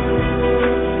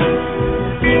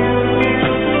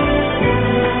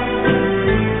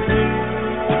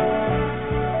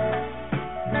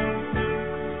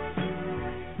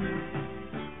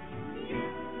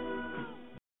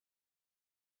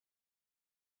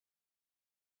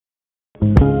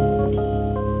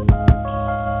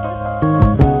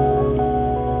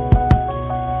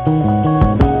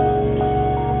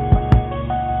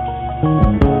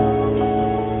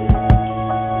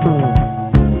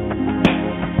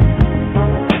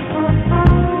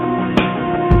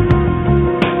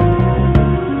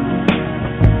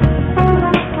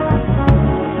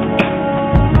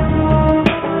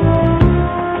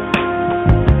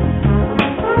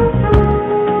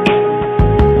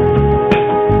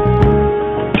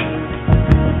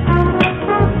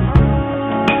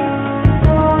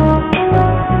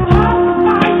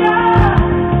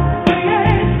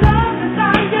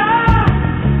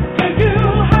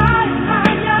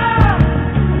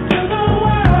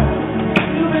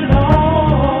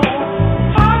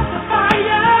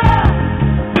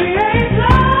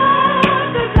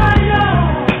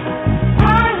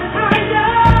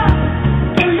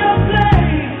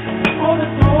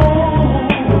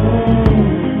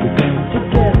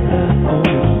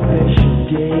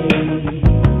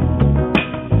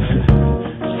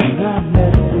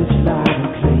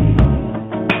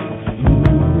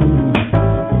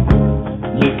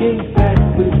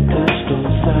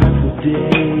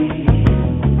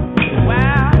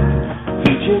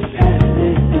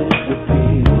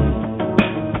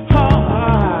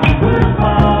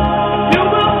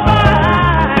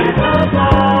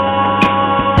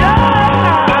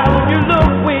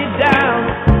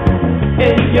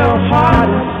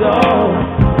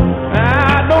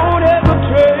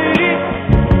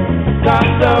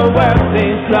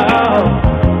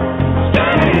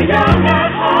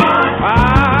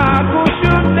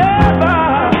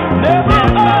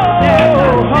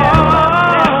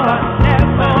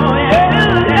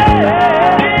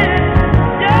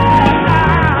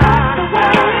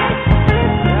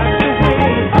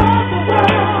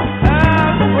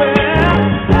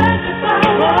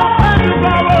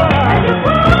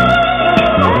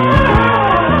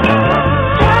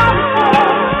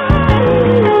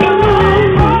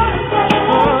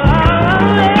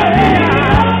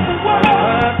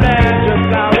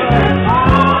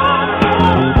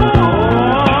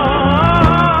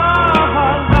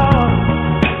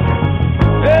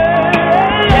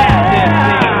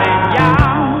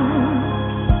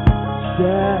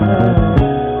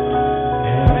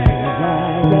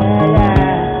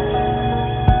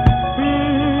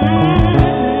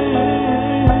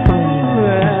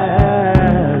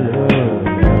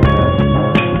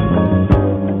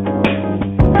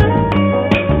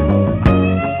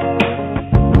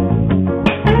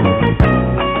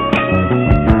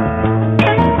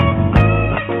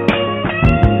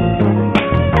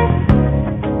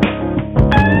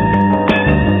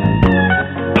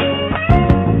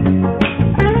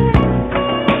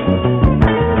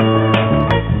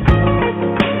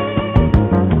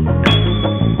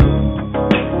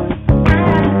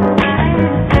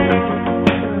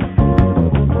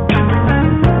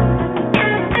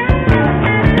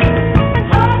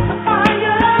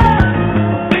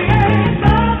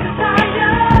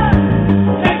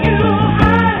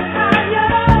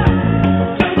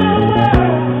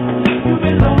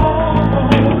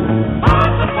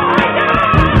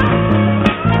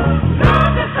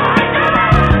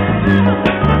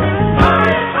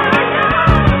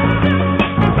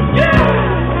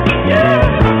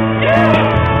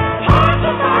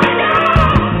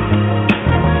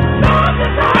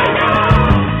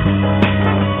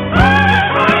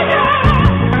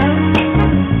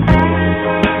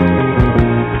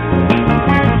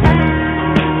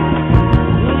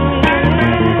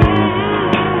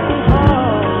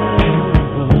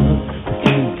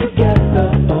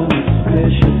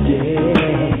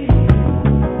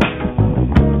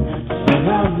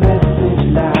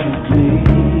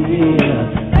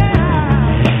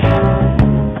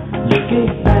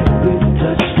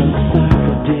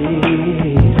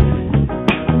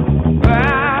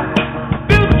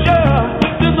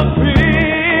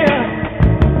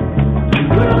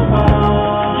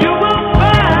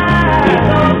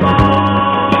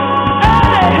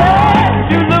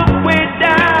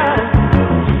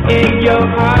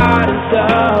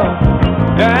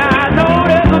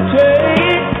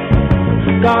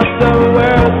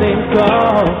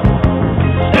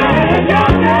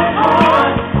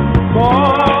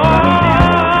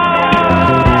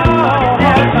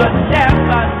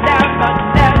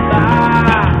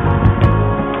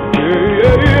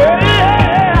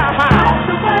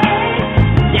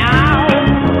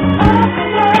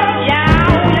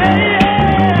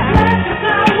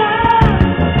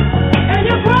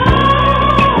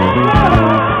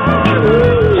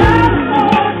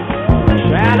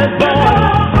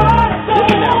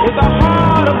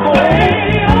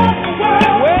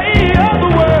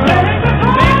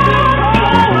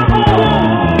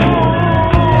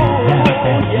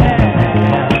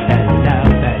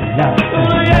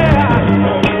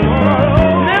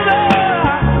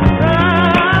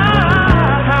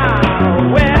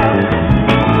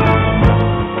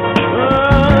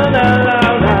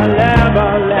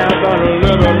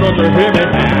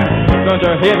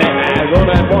 hear me now?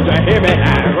 Gonna want you hear me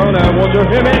now? Gonna want you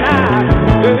hear me now?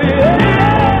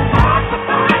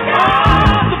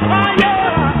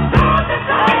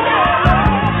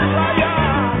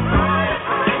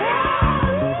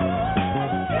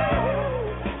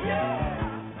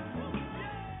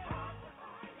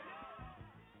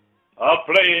 I'm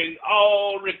playing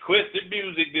all requested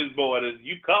music this morning.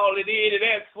 You call it in and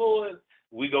ask for it,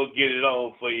 we gonna get it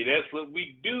on for you. That's what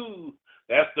we do.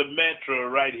 That's the mantra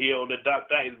right here on the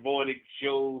Dr. Ice Morning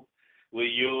Show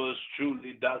with yours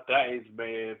truly, Dr. Ice,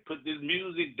 man. Put this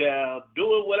music down,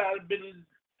 doing what I've been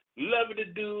loving to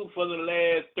do for the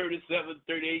last 37,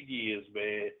 38 years,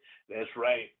 man. That's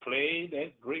right, playing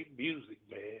that great music,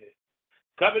 man.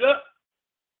 Coming up,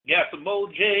 got some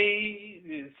OJ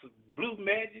and some Blue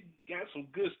Magic, got some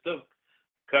good stuff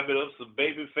coming up, some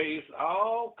Babyface,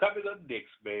 all coming up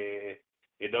next, man.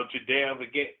 And don't you dare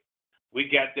forget, we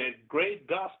got that great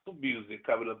gospel music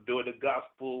coming up during the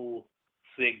gospel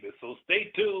segment. So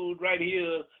stay tuned right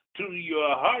here to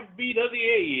your heartbeat of the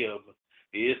AM.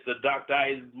 It's the Dr.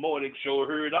 Ice Morning Show,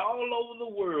 heard all over the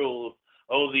world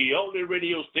on the only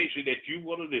radio station that you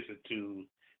want to listen to.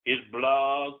 It's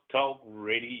Blog Talk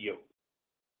Radio.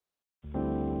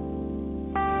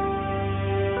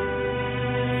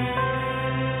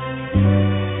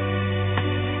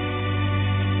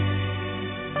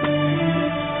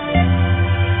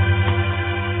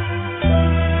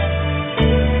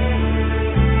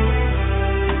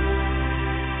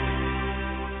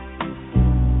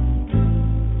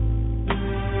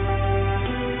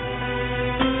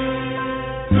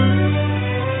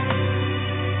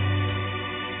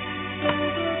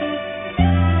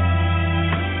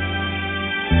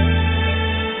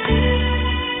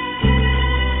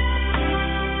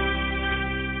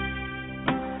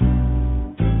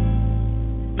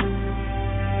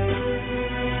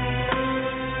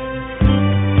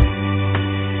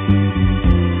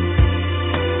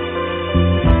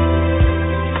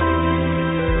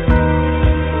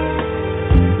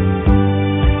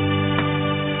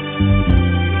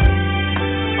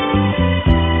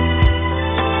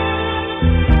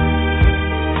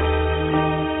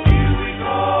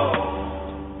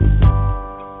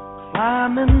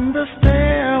 Climbing the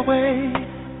stairway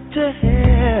to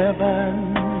heaven.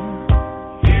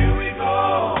 Here we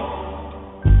go.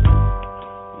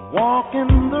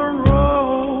 Walking the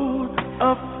road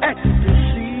of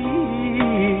ecstasy.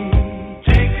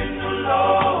 Taking the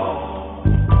load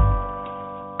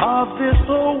of this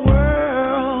whole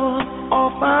world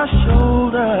off our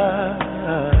shoulders.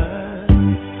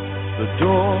 The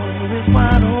door is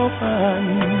wide open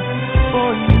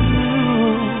for you.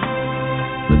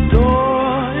 The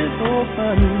door is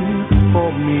open for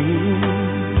me.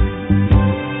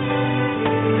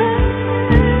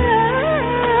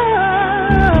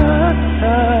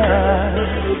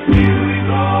 Here we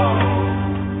go.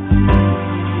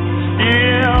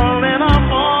 Still in a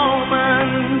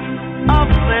moment of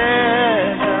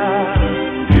pleasure.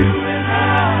 You and I,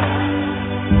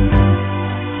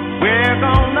 we're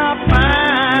gonna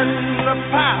find the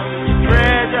palace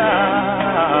treasure.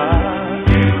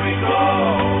 Here we go.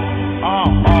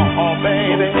 Oh,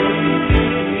 baby.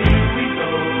 Here we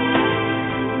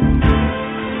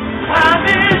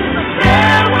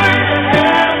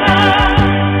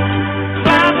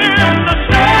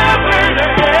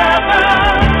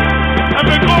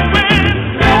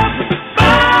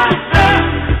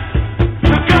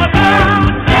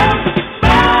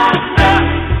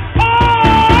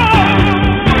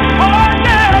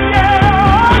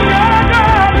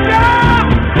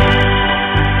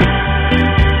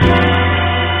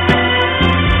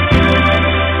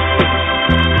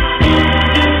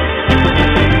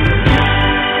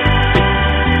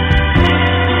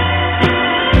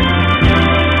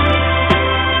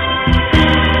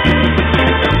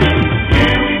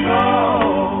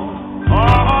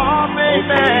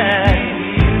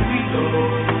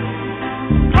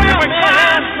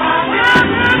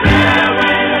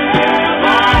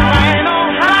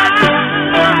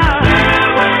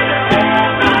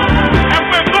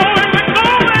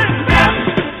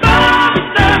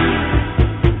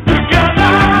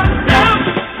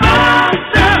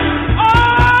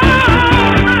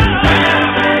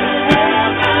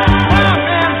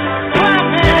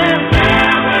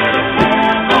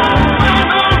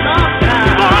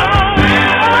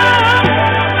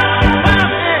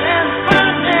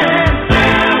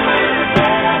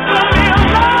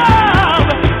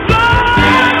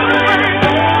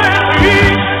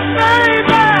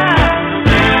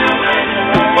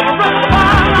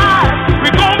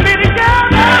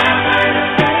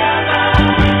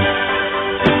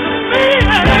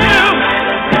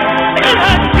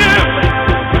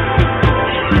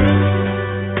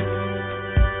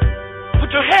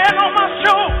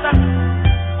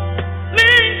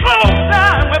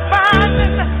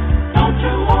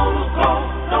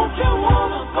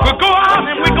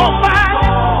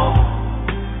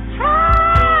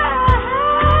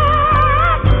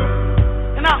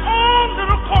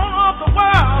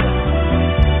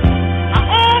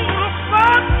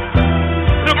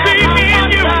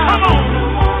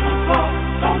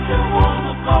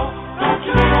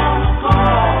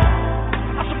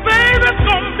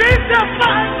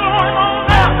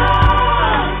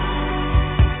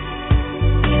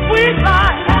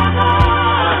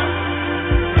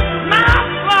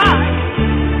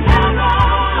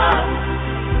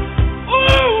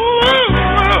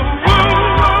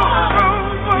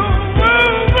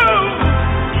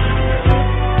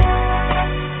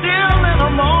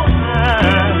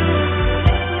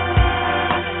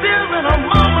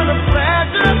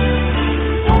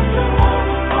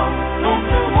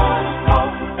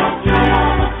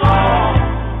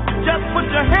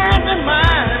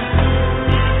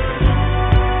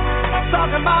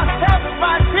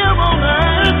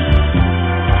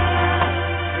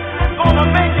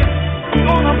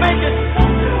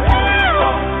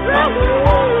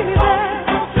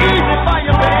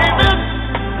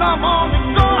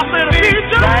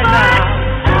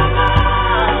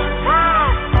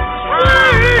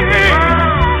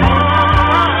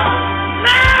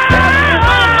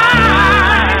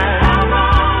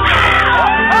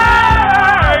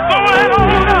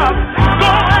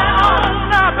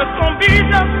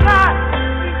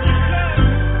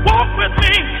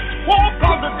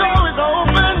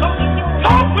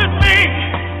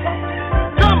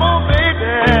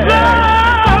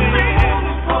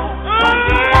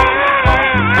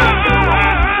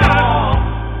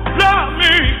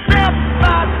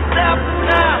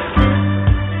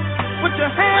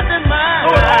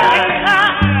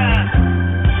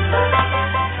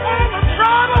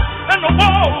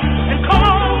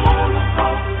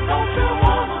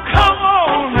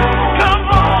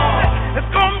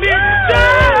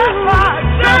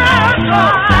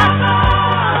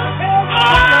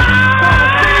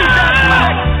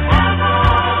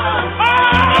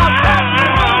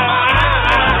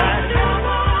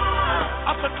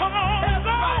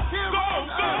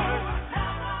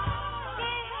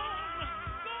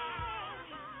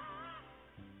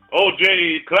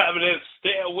OJ climbing that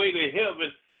stairway to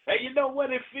heaven. Hey, you know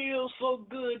what? It feels so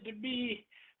good to me.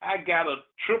 I got a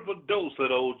triple dose of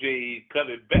OJ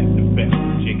coming back to back.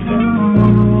 Check it out.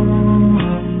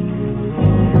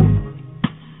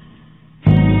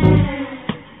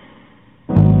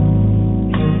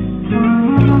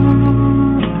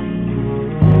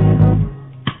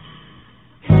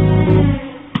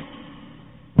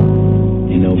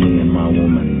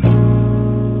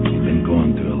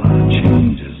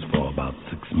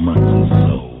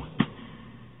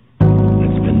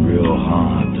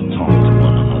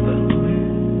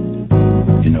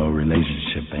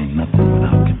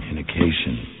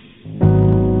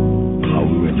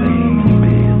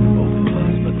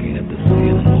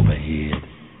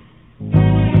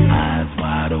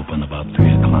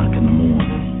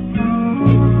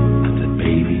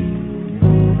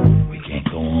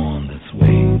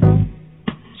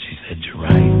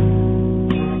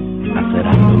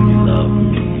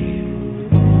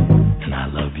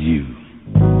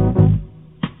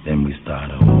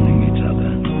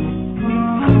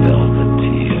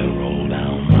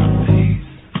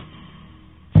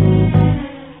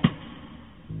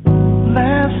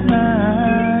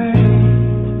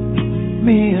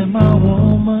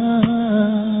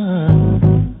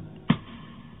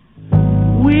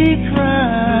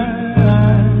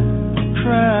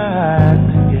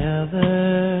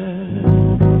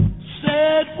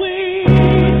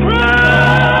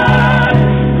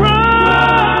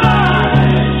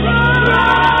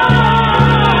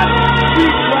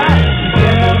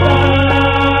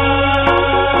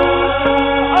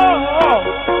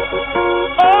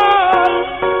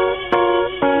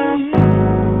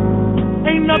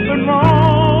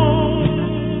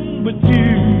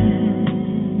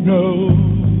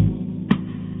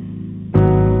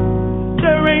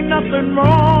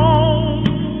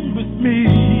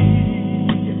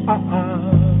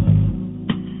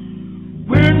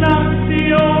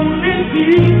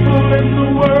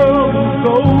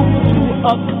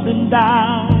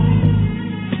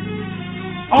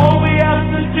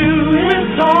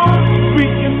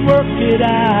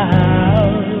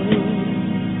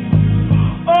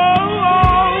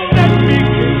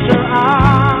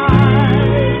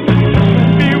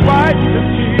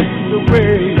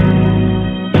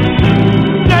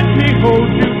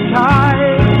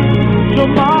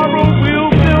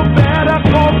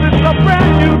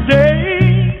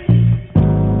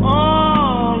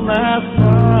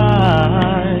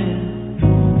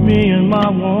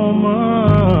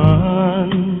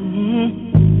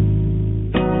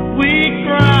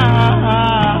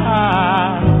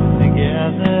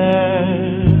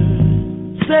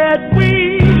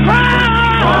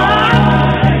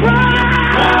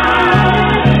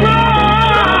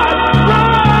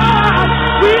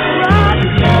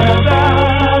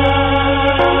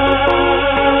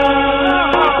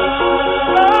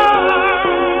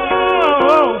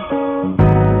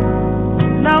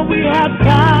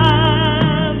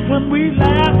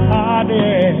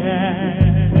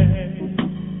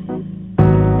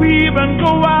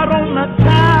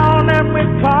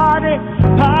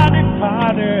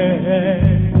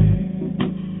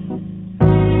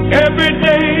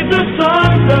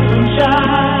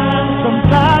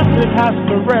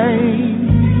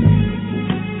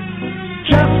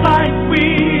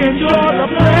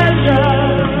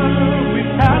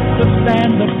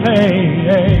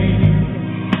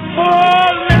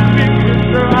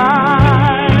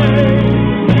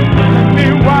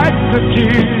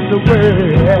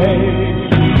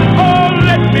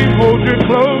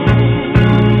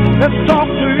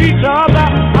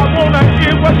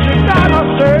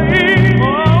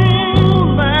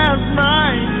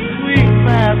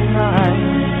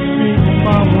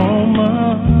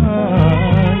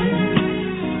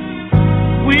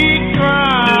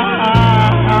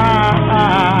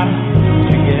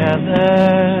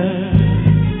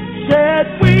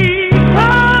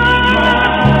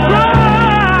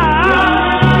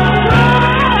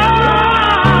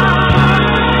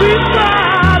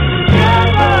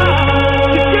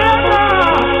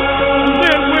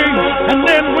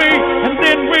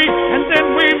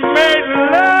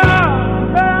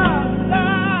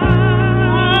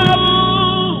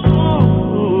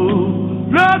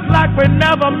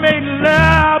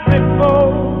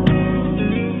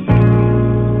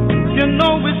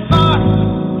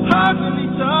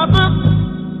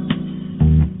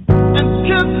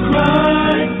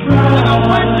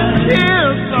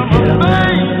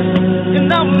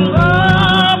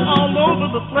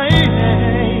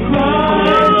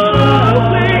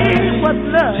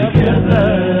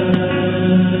 Together.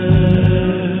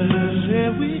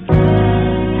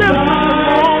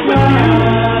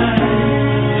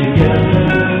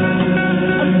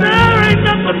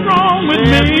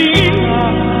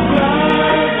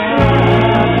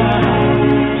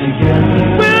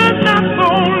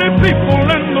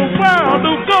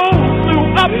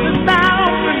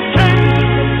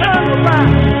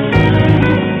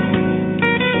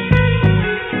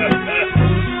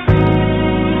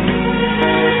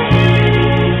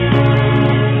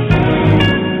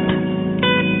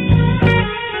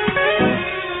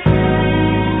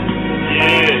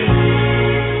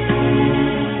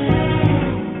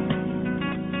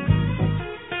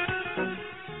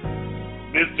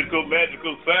 mystical,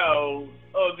 magical sound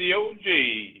of the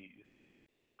OJs.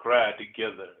 Cry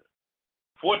together.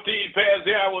 14 past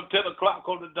the hour, 10 o'clock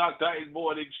on the Dr. Ice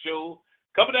Morning Show.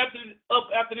 Coming up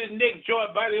after this next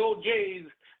joint by the OJs,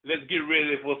 let's get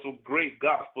ready for some great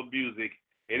gospel music.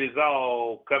 It is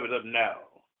all coming up now.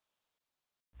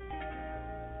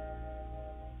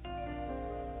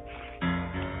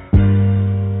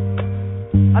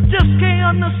 I just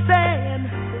can't understand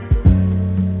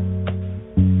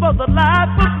for the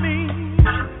life of me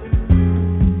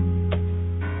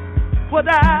what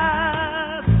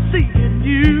I see in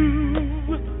you.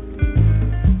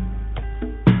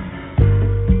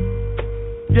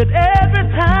 Yet every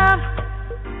time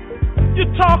you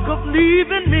talk of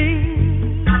leaving me,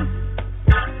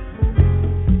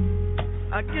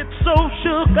 I get so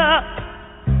shook up,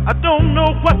 I don't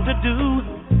know what to do.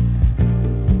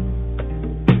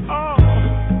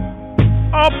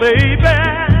 Oh, baby,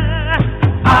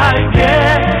 I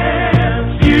guess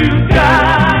you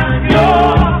got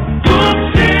your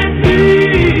hooks in me.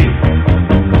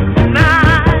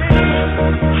 Nice,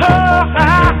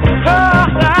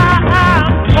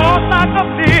 caught like a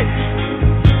fish.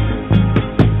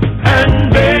 And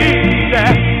baby,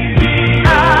 I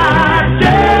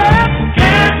just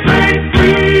can't break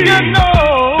free. You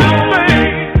know,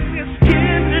 it's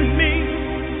killing me.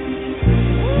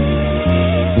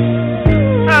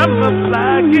 I'm a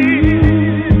like it.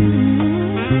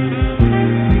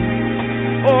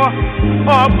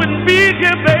 Or wouldn't be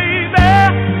here, baby.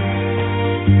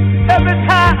 Every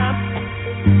time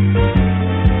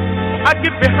I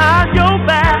get behind your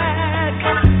back,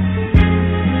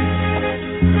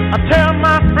 I tell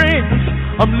my friends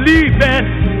I'm leaving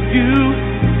you.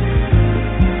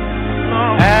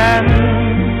 And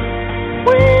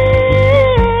when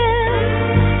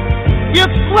you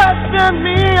question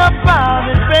me about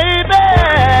it, baby,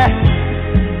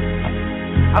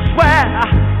 I swear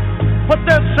what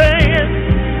they're saying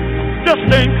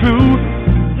just ain't true.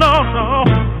 No, no.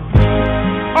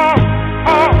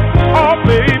 Oh,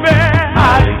 baby, I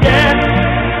guess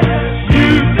you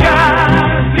got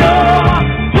your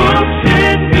hooks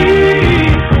in me,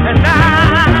 and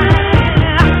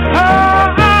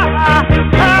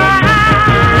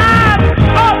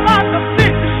like a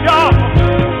fish, y'all.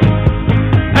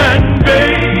 And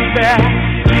baby,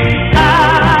 I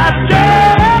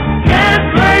just can't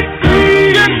break free,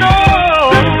 you know.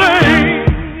 This thing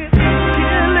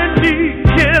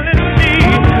killing me.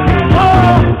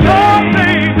 Oh,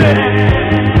 baby,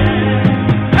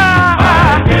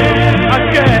 I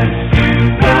guess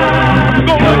I'm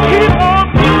gonna keep on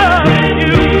loving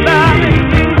you, loving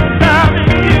you.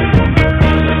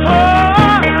 Oh,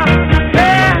 yeah,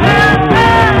 baby,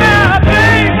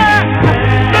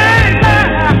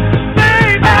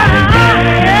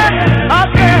 I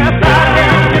guess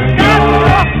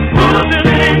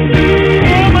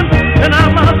and I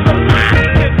must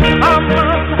like it.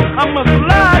 I must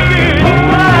like it.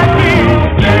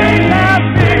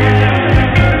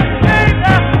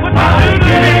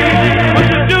 What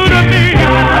you do to me? I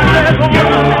said, and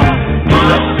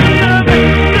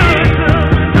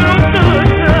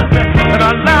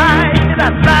I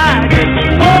like it.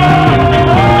 Oh,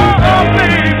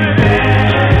 baby.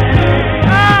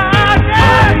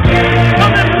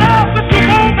 I'm in love with you,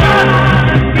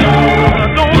 woman. I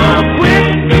don't want to quit.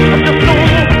 I just don't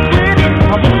want to quit.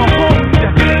 I want to hold you.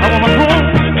 I want to hold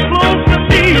you close to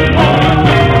me.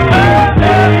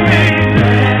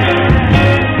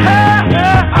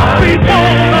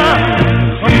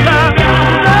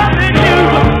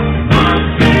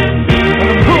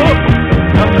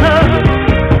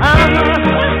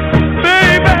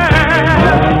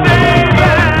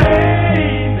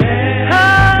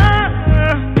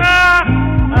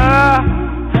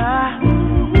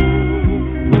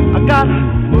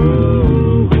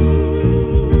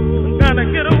 Gotta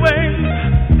get away.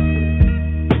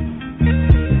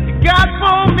 You got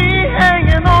for me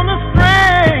hanging on the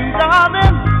string,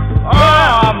 darling. Oh,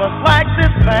 I must like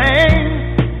this thing.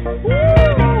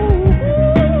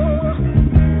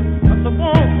 That's a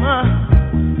woman.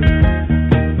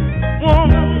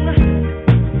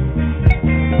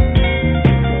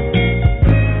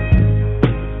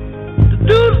 To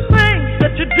do the things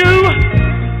that you do,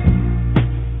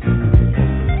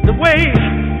 the way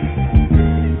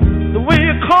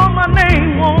you call my name,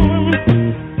 woman,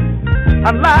 I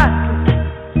like it.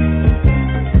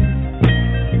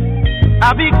 I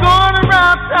be going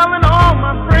around telling all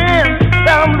my friends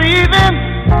that I'm leaving.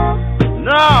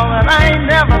 No, and I ain't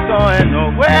never going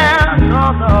nowhere. No.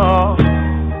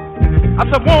 I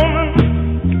said, woman,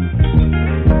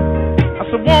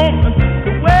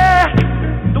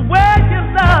 the way you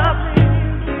love me,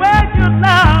 the way you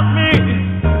love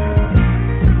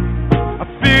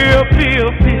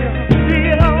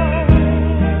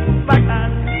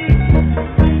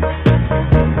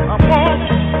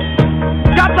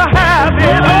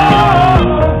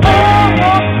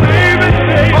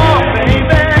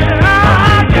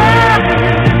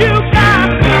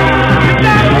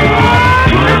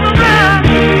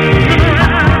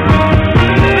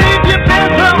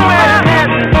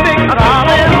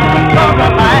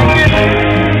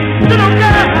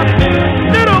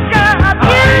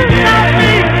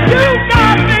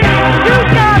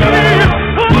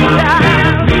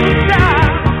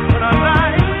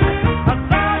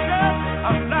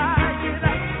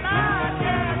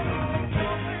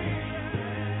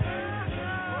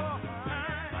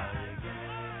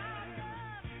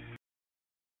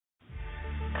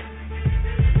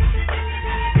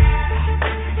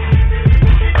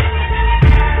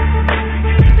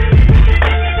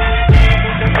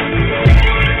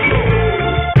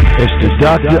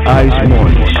Dr. Ice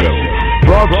Morning Show,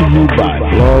 brought to you by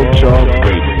Blog Talk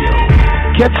Radio.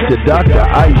 Catch the Dr.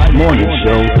 Ice Morning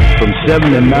Show from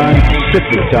 7 to 9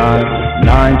 Pacific Time,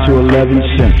 9 to 11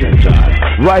 Central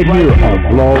Time, right here on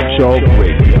Blog Talk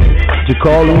Radio. To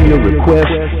call in your request,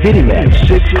 hit him at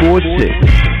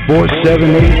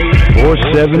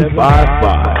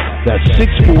 646-478-4755. That's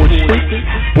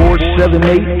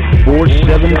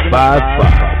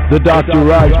 646-478-4755. The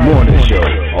Dr. Ice Morning Show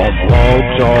on Blog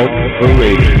Talk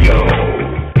Radio.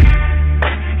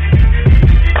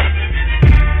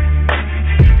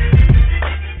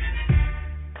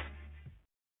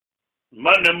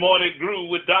 Monday Morning Groove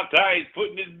with Dr. Ice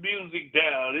putting his music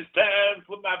down. It's time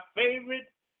for my favorite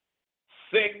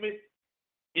segment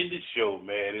in the show,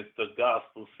 man. It's the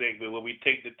gospel segment where we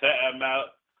take the time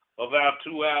out of our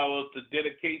 2 hours to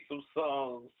dedicate some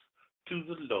songs to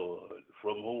the Lord,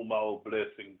 from whom all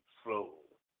blessings flow.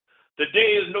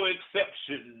 Today is no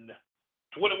exception.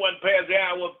 21 past the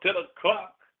hour of 10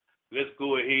 o'clock. Let's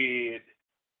go ahead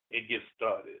and get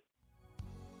started.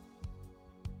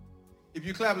 If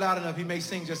you clap loud enough, he may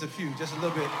sing just a few, just a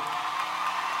little bit.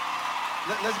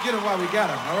 Let's get him while we got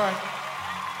him, all right?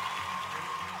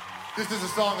 This is a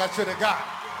song I should have got.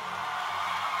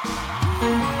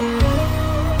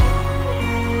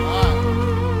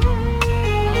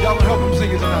 Y'all can help him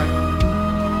sing it tonight.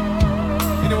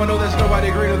 Anyone know there's nobody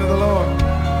greater than the Lord?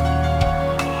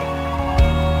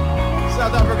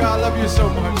 South Africa, I love you so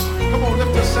much. Come on,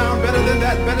 lift the sound better than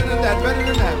that, better than that, better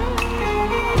than that.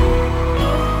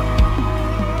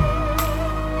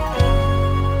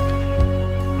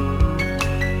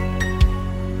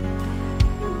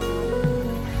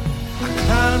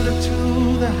 Climbed up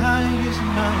to the highest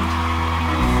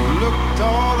mountain, looked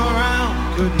all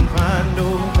around, couldn't find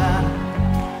nobody.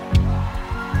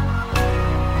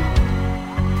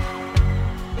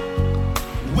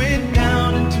 Went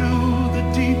down into the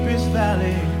deepest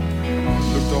valley,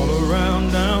 looked all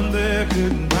around down there,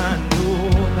 couldn't find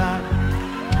nobody.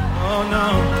 Oh no.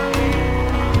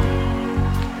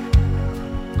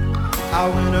 I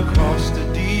went across the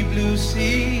deep blue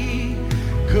sea,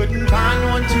 couldn't find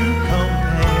one to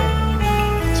compare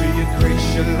to your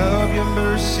grace, your love, your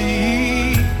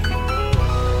mercy.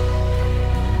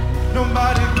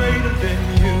 Nobody greater than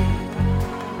you.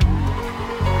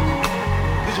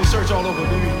 Did you search all over,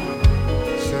 baby?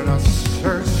 Said I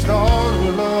searched all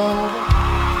over,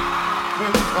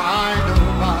 couldn't find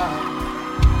nobody.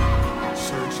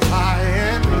 Searched high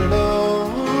and low,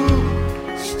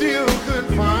 still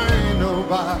couldn't find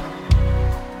nobody.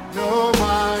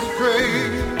 Nobody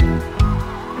great,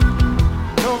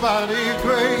 nobody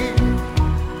great,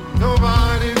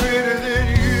 nobody greater than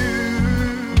you.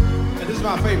 And this is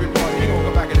my favorite part. You're gonna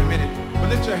go back in a minute. But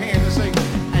lift your hands and say,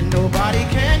 And nobody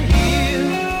can heal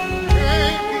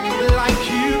like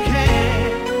you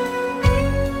can.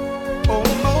 Oh,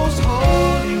 most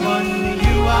holy one,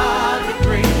 you are the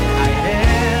great I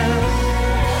am.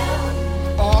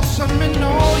 Awesome in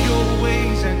all your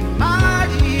ways and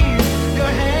mighty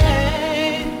your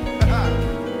hand.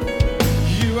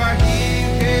 You are he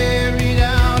who carried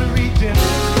out a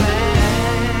redemption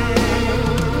plan.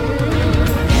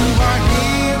 You are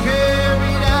he who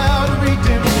carried out a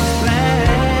redemption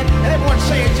plan. And everyone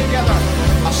say it together.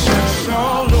 I searched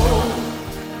all over,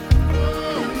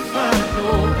 couldn't find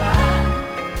nobody.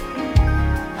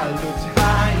 I looked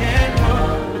high and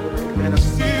low, and I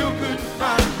still couldn't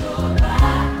find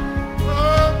nobody.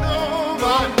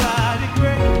 Nobody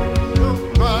great,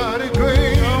 Nobody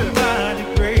great, nobody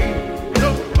great.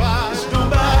 There's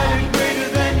nobody greater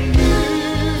than you.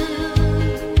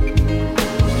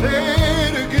 say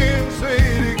it again, say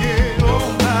it again.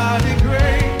 Nobody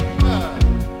great,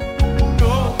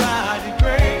 nobody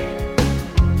great.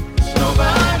 There's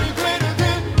nobody Greater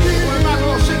than you. we're not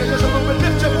gonna sing it just a little bit.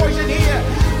 Lift your voice in here.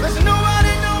 There's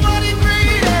nobody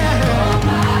greater.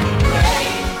 Nobody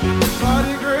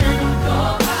great,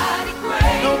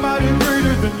 Nobody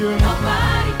greater than you.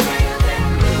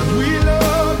 we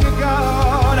love you,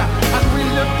 God. And we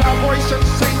lift our voice and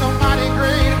say, nobody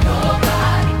great,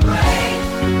 Nobody great.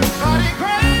 nobody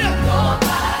great,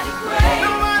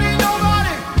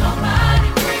 Nobody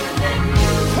greater than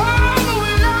you. Father,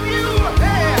 we love you.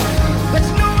 Yeah.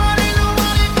 There's nobody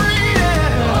greater.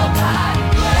 Nobody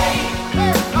great.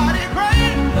 Nobody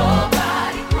great,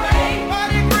 Nobody great.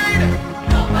 nobody greater.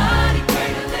 Nobody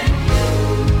greater than you.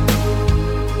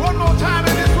 One more time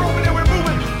in this room and then we're moving.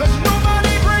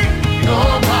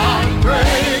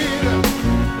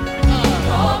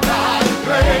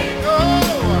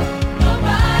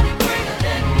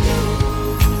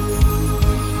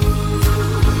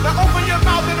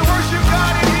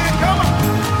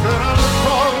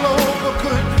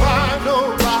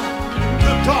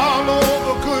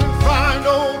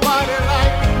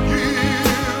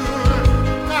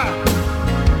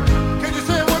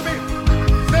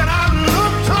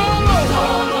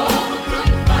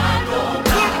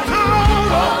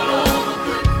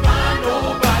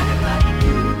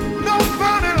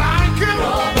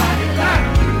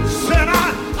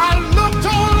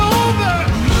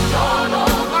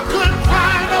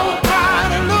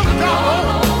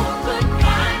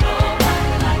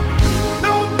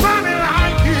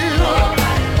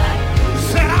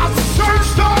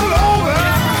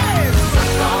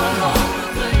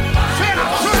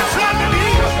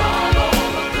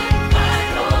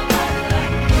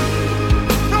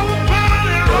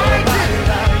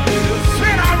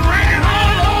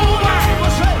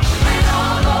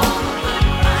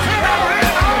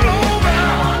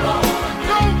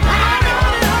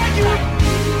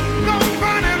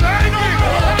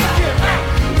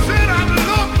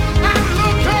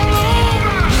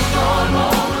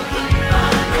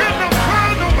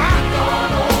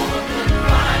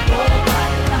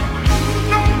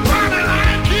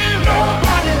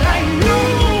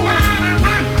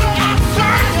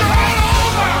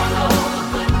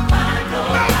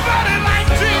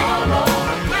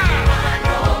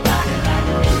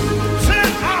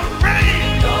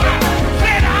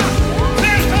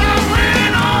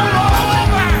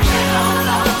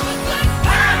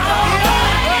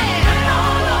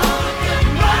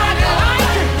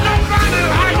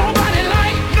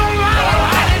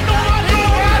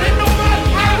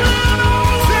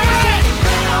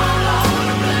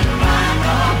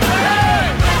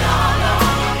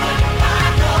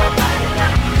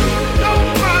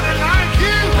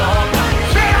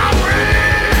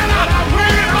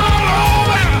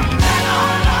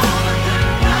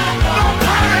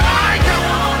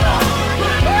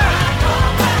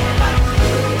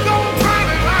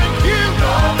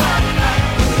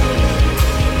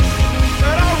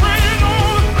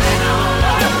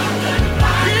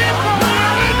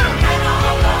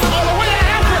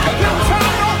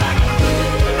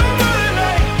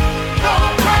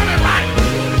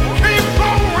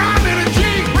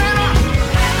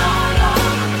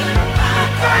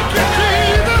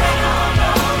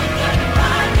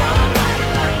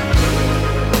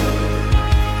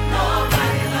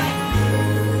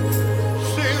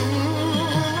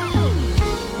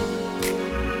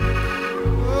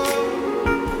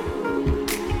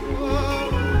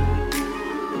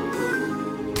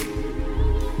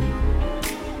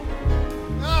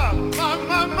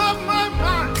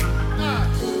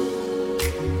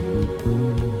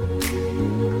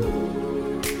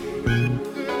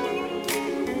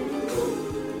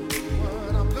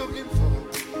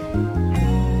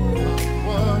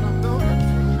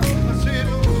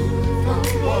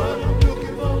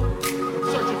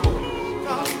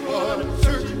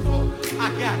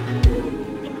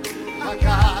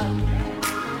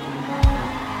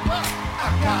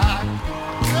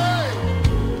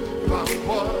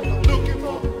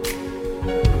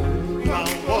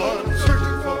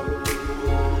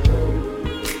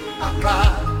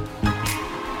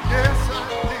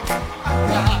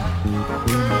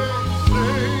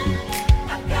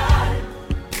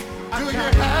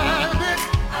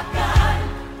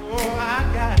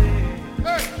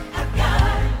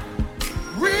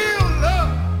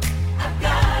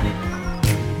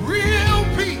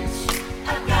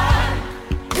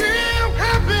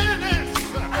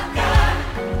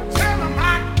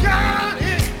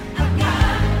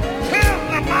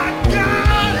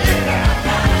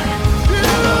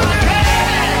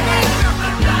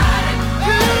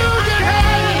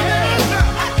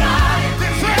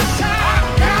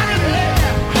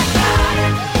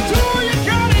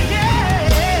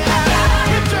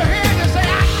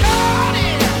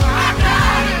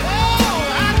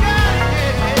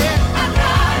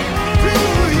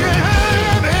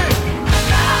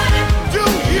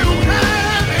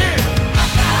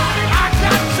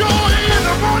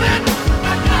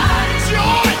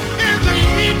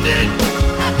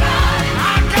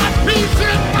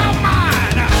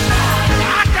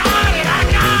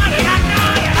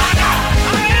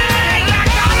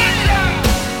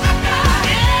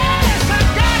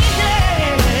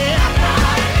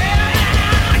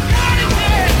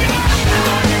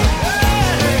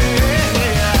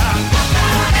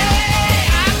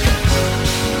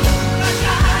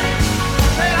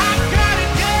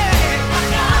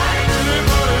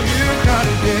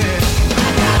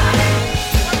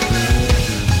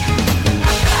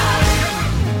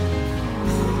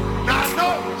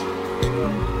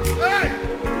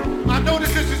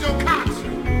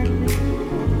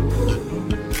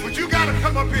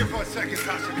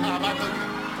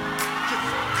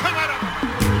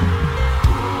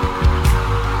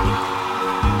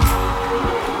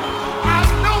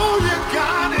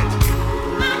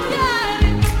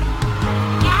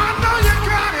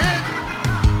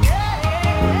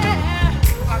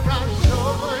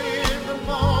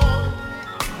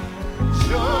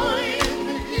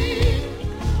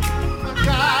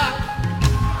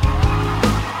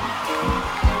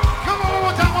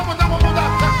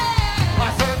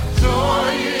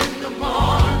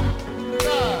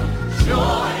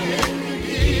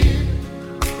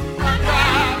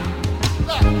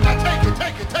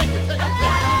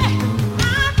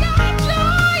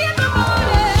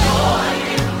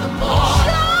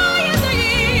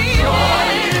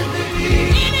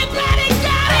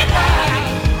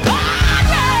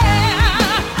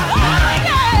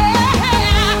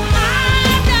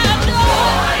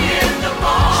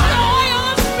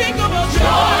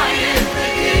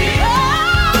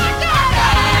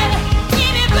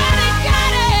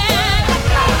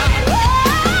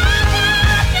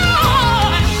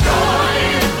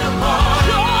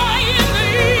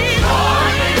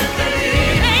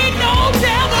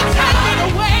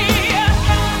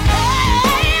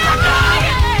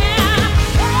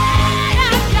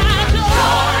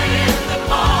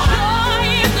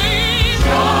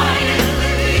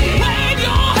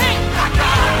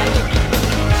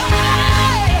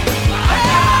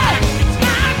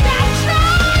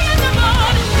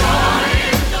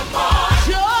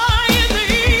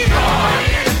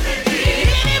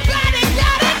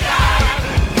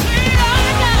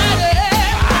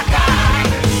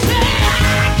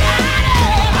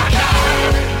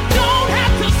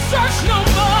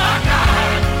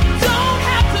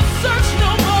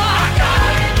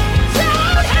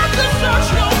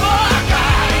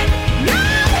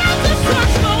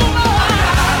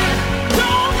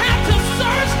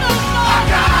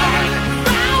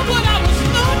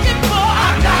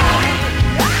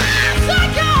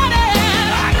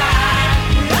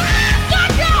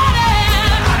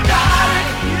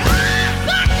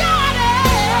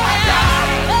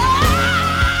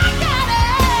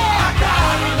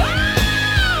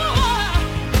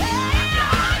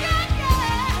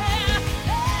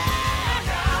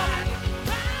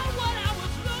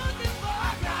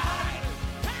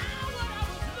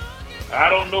 I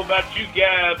don't know about you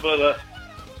guys, but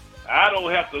I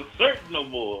don't have to search no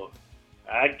more.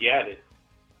 I got it.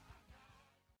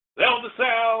 That was the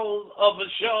sound of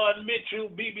Sean Mitchell,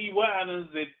 B.B. Winans,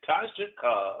 and Tasha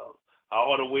Cobb.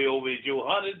 all the way over in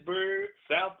Johannesburg,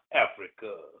 South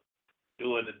Africa,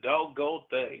 doing the doggone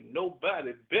thing.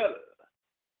 Nobody better.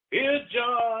 Here's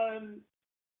James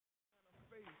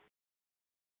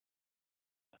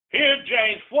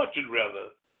Fortune, rather,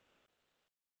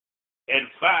 and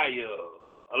Fire,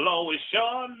 along with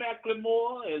Sean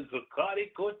McLemore and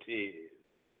Zacardi Cortez.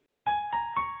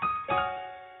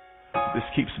 This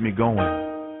keeps me going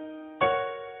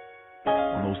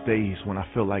on those days when I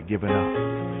feel like giving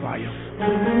up. Fire.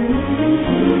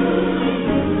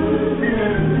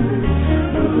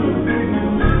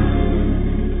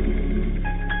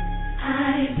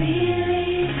 I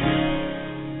believe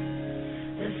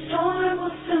the storm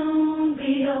will soon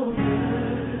be over.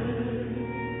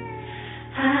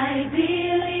 I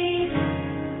believe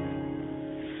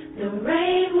the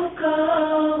rain will go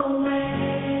away.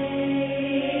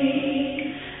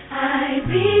 I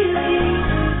believe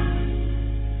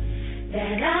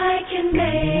that I can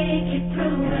make it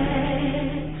through it.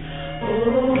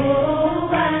 Oh,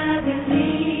 I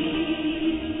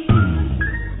believe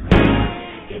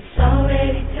it's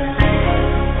already done.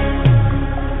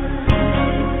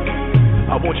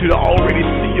 I want you to already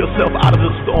see yourself out of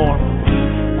the storm.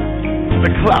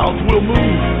 The clouds will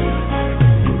move.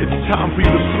 It's time for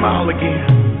you to smile again.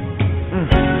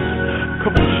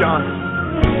 Come on, Sean.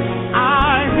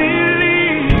 I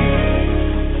believe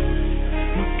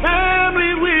my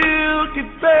family will get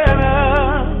better.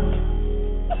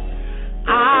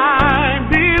 I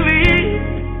believe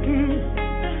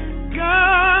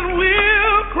God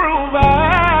will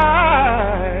provide.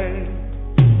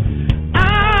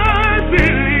 I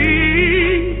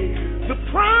believe the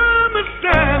promise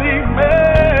that He made.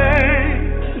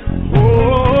 Oh,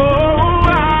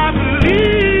 I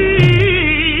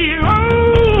believe. Oh,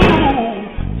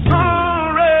 it's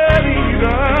already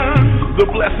done. The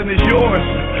blessing is yours.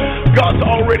 God's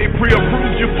already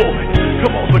pre-approved you for it.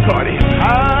 Come on, Zacardi. I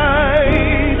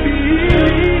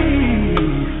believe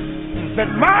that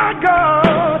my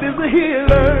God is a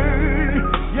healer.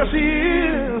 Yes, He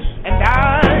is. And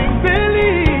I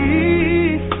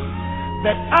believe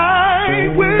that I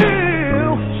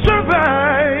will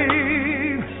survive.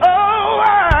 Oh, I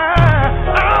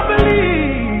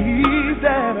believe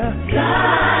that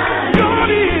God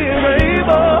is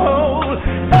able.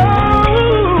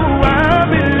 Oh, I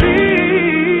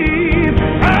believe.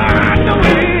 I know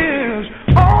it is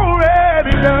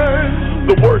already done.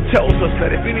 The word tells us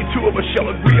that if any two of us shall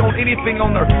agree on anything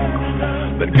on earth,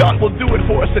 that God will do it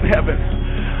for us in heaven.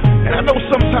 And I know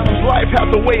sometimes life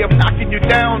has a way of knocking you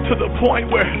down to the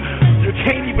point where you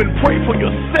can't even pray for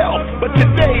yourself. But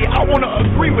today, I want to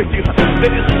agree with you that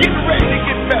it's getting ready to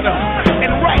get better.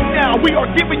 And right now, we are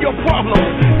giving your problem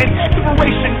an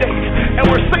expiration date. And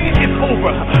we're saying it's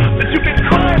over. That you've been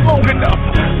crying long enough.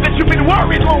 That you've been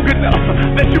worried long enough.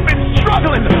 That you've been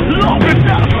struggling long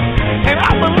enough. And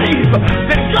I believe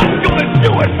that God's going to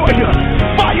do it for you.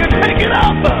 Fire, take it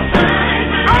up.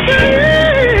 I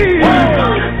believe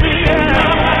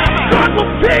God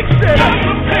will fix it.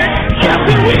 Yes,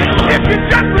 He will. If you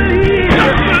just believe.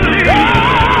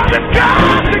 That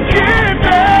God can get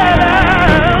better.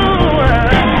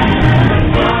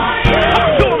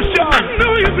 I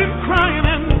know you've been crying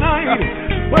at night,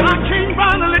 but I came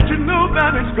by to let you know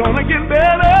that it's gonna get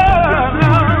better.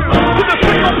 To the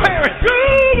single parent, go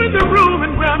in the room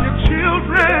and grab your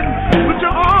children. Put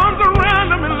your arms around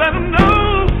them and let them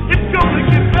know it's gonna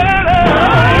get better.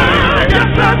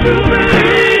 Yes, I do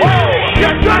believe.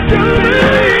 Yes, I do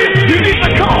believe. You need to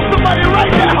call somebody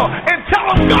right now and tell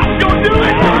them God's gonna do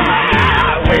it.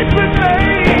 We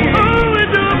believe. Oh, we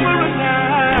do it for us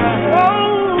now.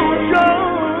 Oh,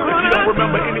 God. If you don't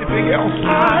remember anything else,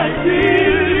 I believe.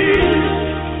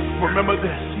 remember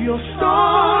this. Your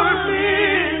storm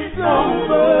is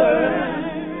over.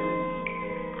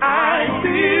 I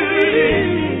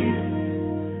believe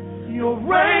your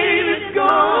rain is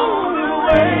gone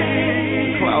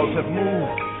away. Clouds have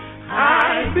moved.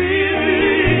 I believe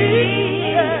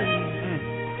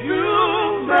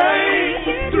you'll make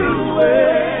it through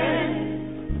it.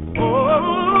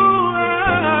 Oh,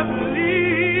 I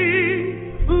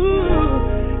believe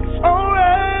it's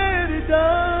already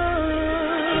done.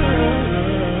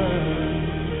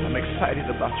 I'm excited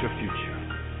about your future.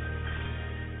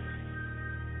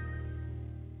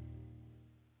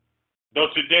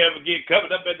 Don't you dare forget,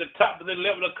 coming up at the top of the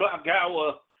 11 o'clock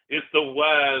hour, it's the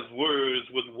Wise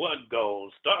Words with One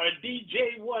Gone, starring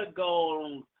DJ One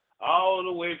Gone, all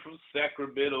the way from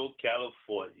Sacramento,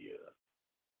 California.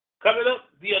 Coming up,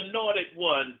 the Anointed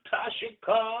One, Tasha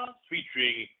Carr,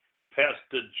 featuring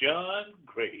Pastor John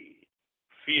Gray.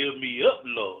 Fill me up,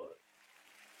 Lord,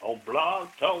 on Blog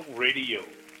Talk Radio.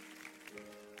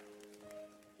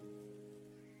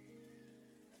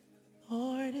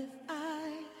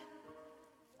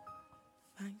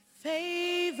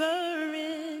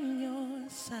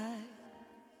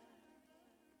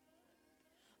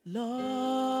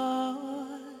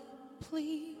 Lord,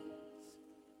 please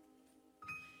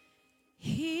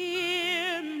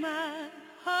hear my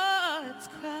heart's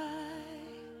cry.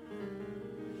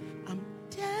 I'm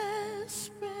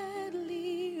desperately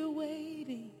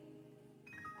waiting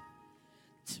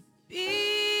to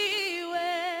be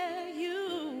where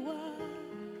you are.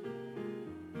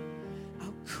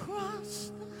 I'll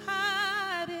cross the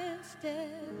hottest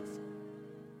desert.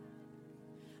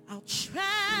 I'll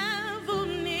travel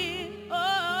near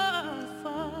or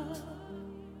far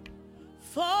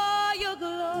for your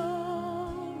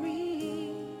glory.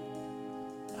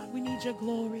 God, we need your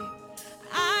glory.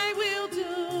 I will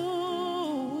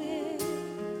do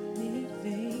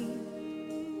anything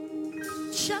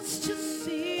just to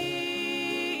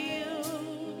see you,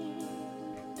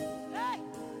 hey,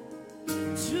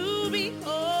 to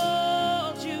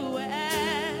behold you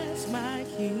as my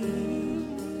King.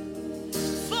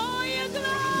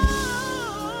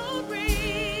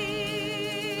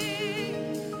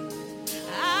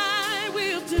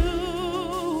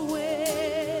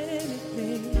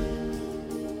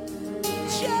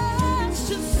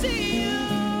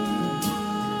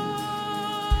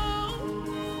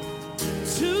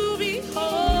 To be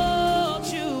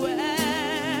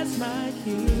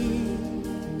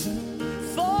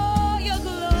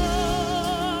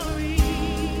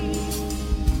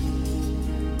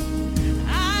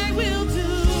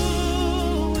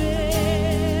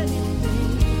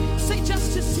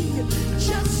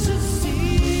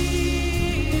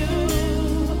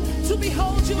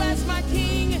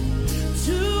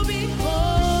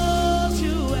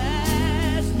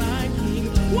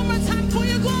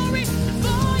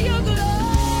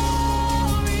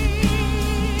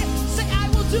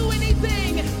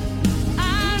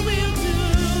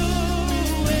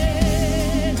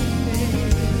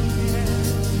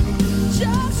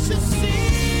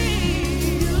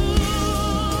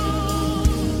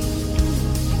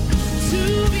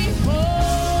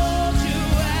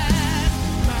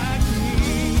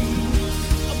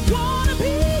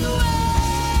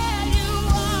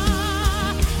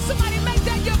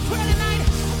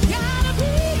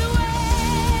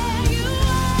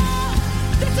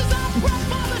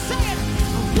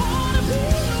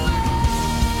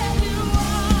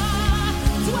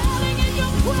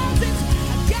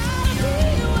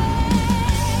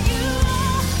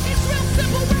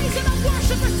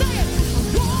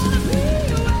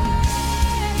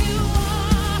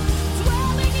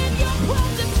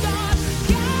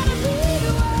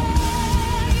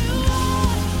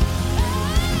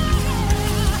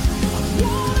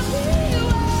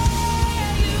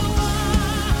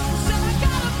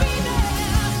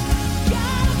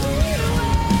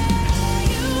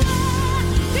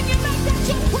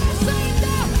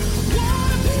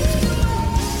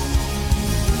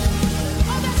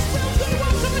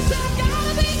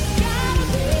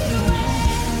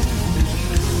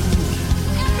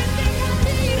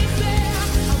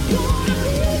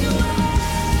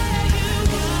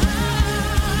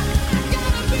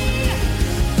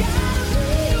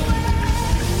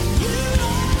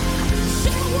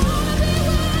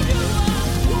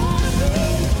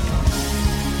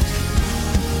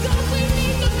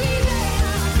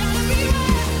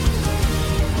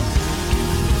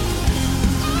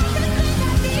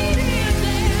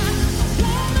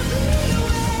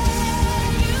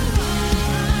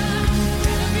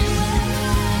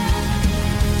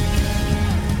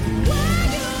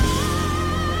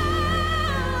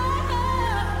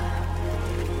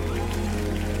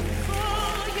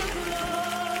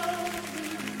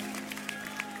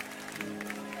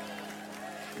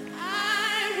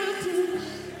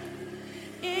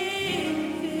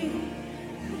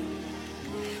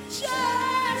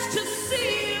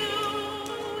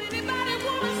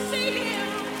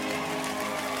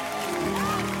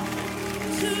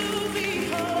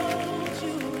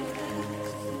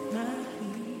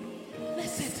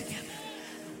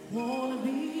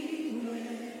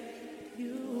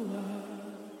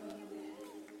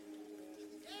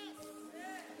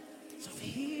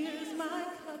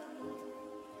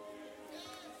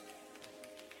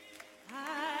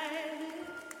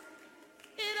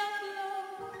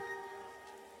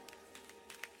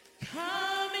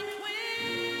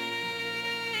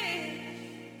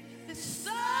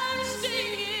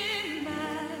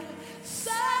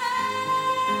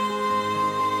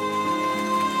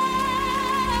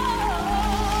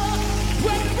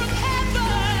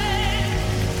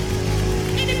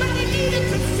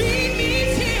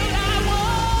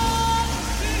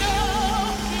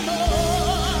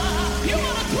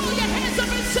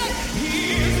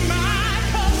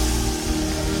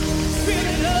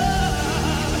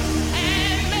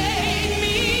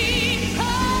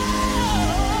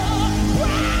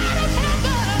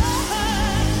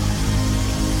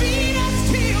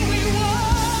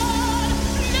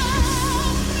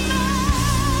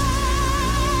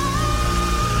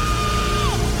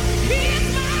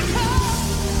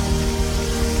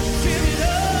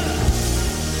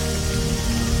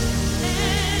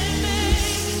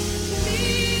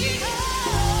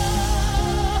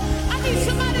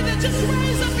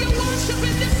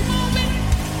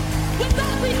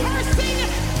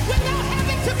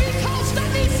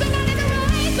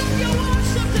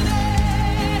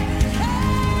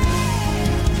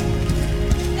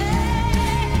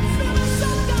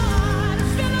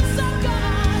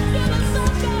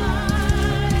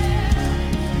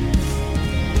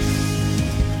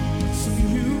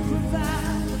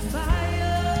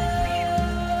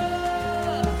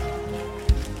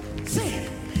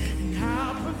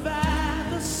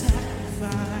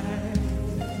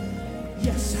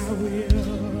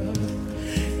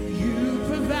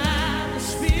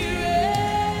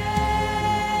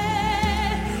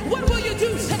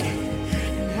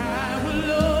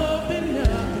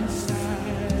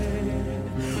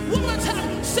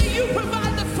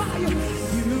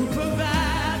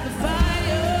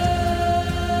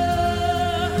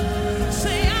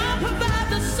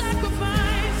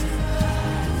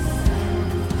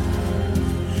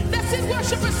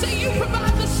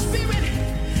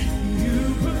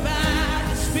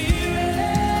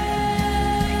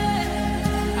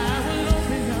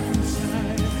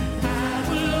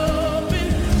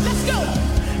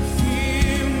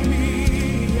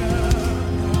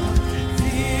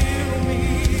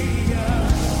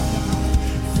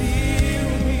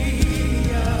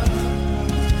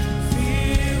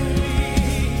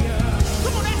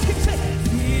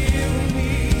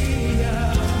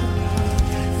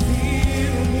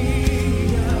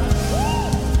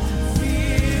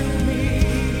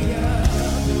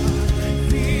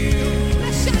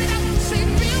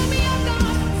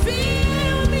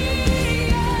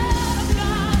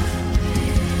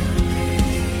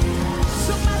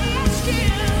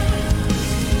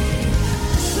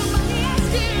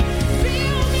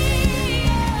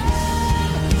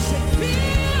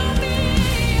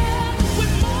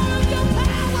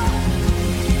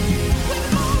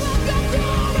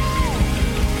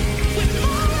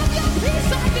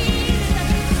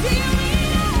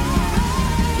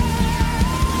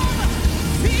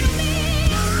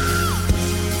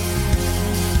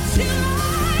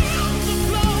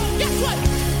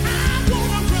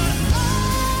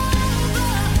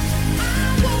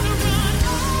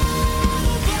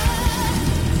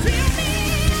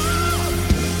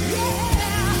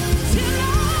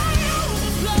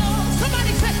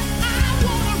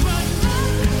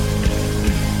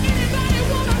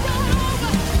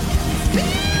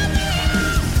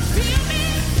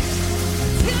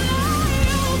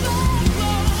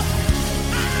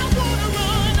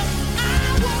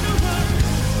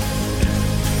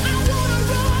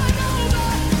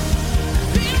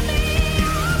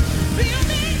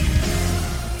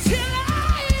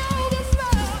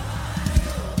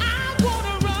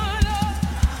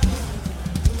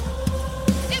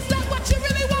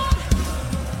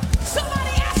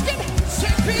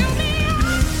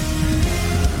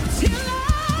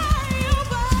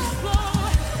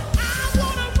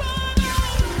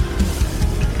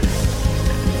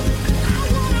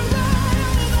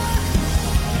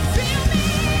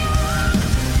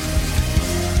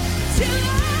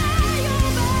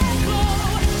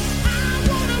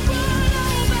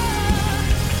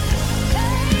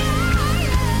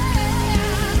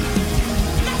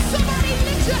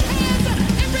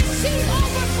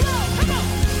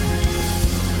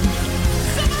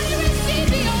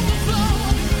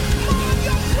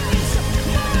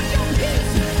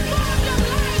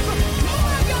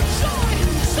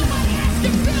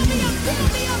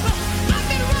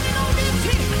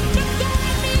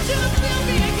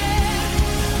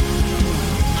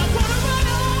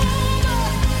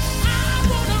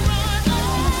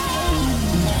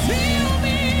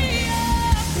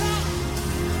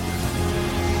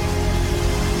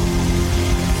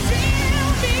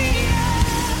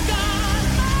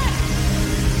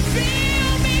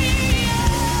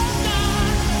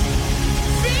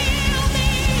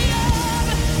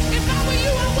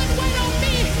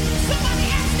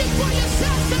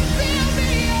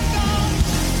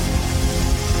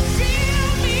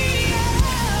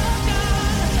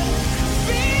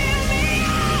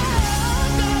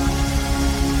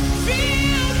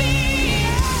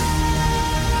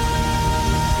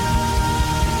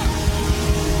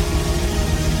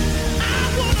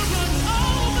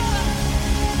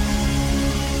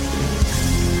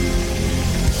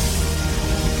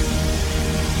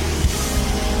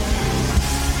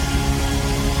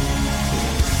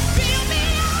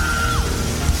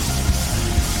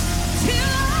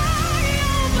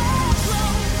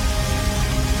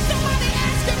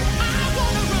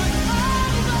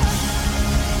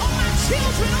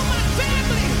children, on my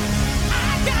family.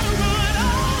 I gotta run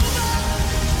over.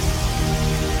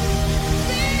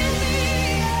 Fill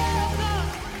me up, God.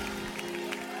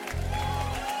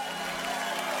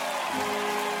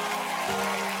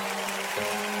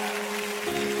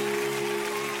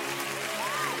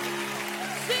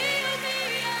 Fill me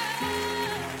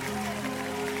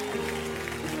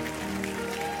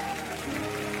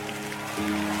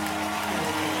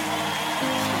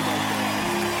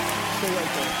Stay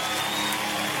right there.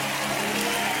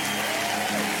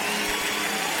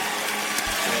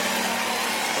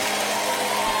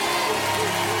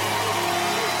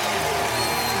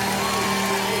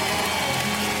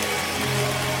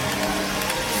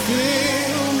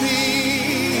 Fill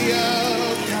me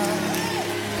up, God.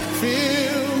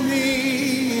 Fill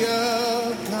me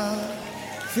up, God.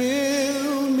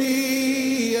 Fill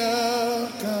me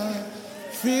up, God.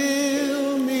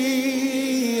 Fill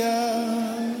me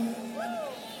up.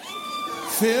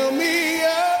 Fill me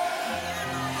up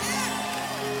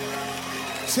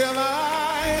till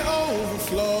I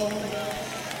overflow.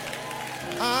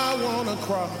 I wanna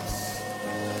cross.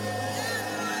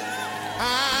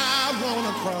 I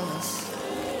wanna cross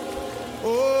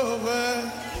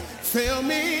over. Fill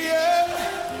me up,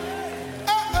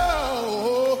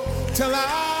 oh, till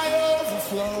I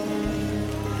overflow.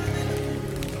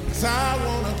 'Cause I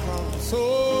wanna cross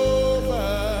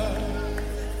over.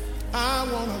 I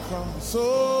wanna cross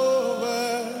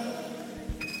over.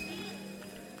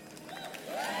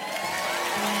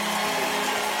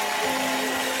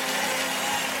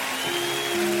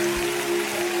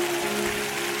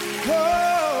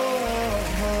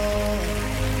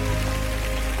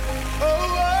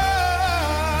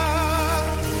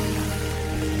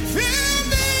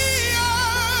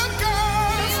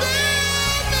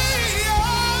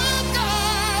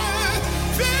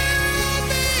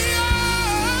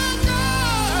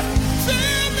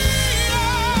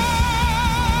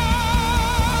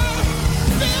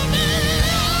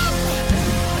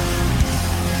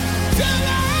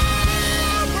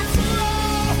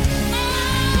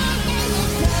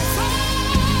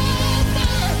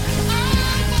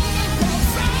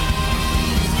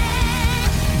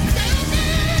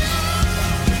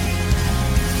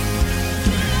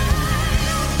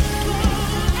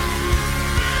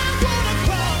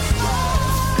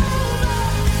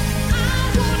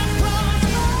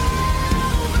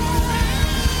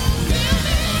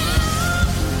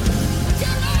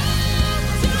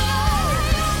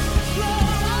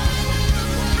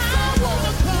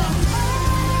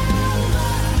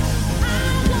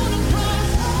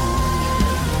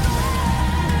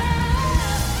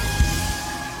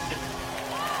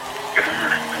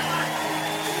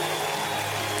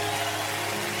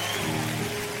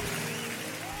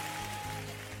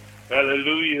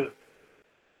 Hallelujah.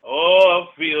 Oh, I'm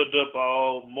filled up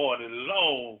all morning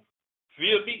long.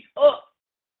 Fill me up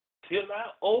till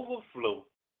I overflow.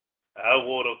 I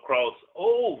want to cross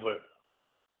over.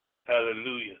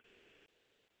 Hallelujah.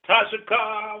 Tasha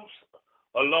Cobbs,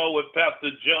 along with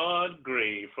Pastor John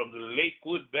Gray from the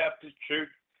Lakewood Baptist Church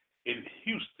in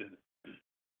Houston.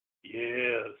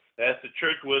 Yes, that's the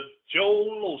church where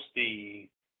Joel Osteen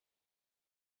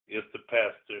is the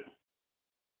pastor.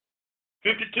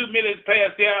 52 minutes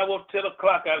past the hour of 10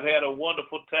 o'clock. I've had a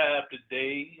wonderful time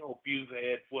today. Hope you've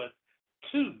had one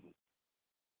too.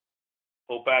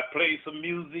 Hope I played some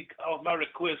music off my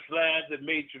request line that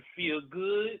made you feel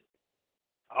good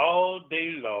all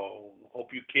day long.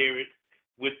 Hope you carry it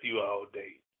with you all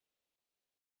day.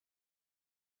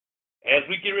 As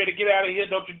we get ready to get out of here,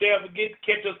 don't you dare forget to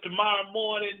catch us tomorrow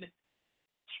morning,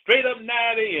 straight up 9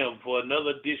 a.m. for another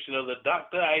edition of the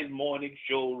Dr. Ice Morning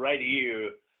Show right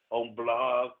here on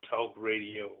Blog Talk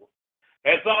Radio.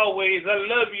 As always, I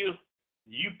love you.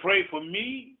 You pray for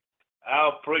me.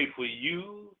 I'll pray for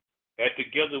you. And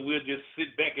together we'll just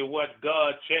sit back and watch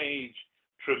God change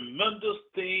tremendous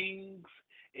things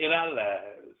in our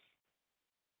lives.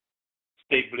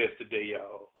 Stay blessed today,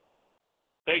 y'all.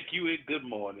 Thank you and good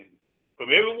morning. From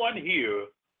everyone here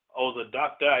on the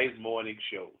Dr. Ice Morning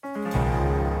Show.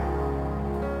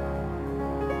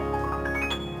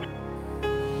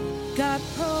 God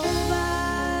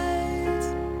provides,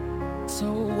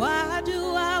 so why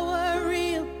do I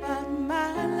worry about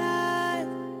my life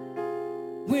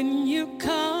when you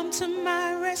come to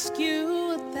my rescue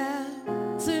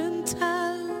 1,000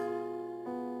 times?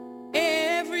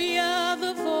 Every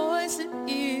other voice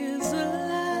is a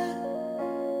lie.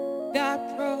 God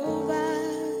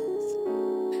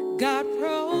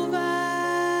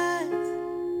provides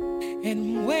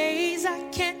in ways I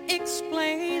can't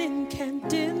explain and can't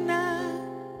deny.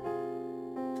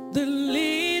 The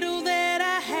little that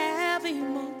I have, He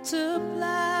multiplies.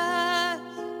 multiplies.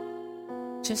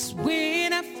 Just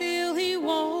when I feel he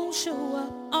won't show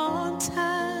up on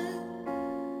time,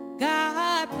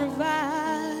 God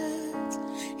provides.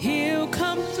 He'll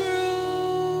come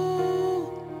through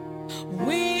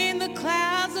when the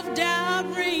clouds of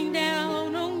doubt rain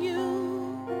down on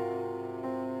you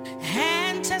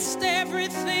and test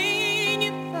everything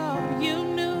you thought you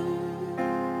knew.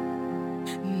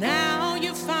 Now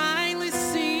you finally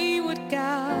see what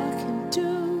God can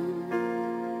do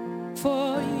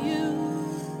for you.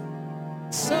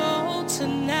 So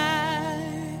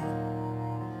tonight,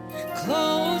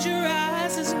 close your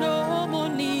eyes, there's no more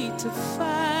need to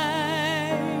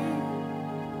fight.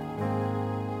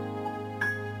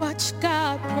 Watch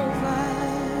God provide.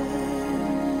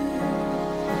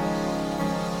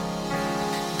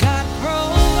 God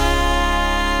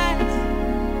provides.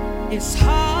 It's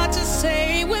hard to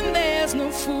say when there's no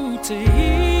food to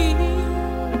eat,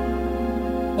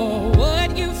 or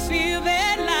what you feel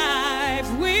that life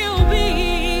will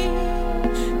be.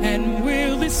 And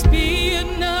will this be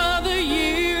another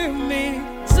year of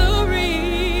misery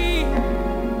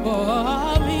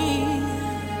for me?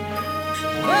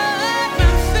 But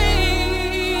my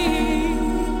faith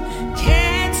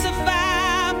can't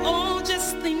survive on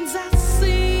just things I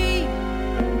see,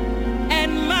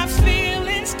 and my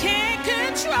feelings can't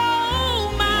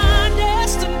control my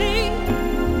destiny.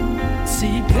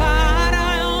 See, God,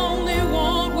 I only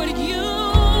want what you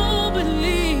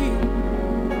believe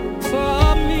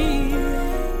for me.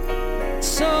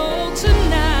 So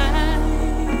tonight,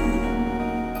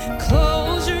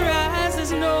 close your eyes,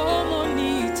 there's no more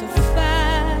need to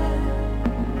fight.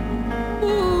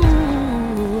 Ooh,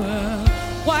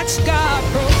 watch God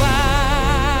provide.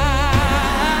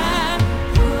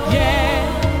 Yeah,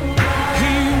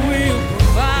 He will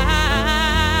provide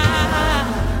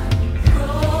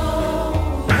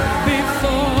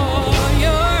before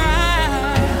your eyes.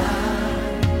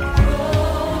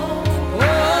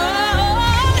 Oh,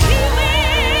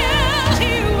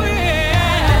 He will.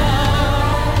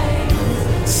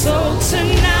 So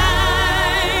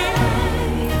tonight,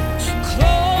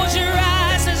 close your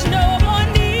eyes, there's no more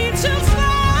need to fight.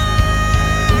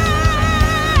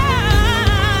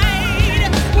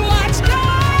 Watch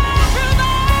God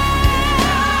provide.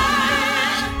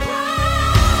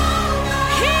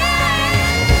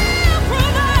 He'll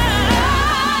provide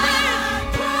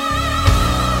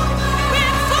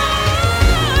before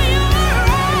your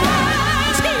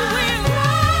eyes. He will.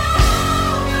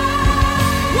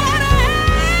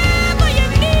 Whatever you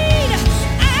need,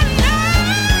 I know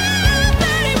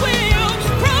that He will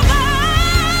provide.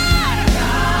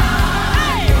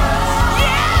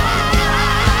 Yeah,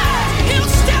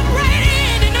 He'll step right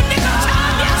in the nick of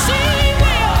time. Yes, He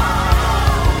will.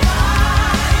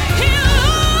 He'll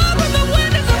open the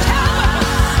windows of heaven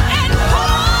and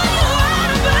pour you out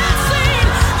a blessing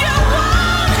you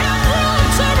won't have room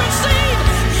to receive.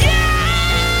 Yeah.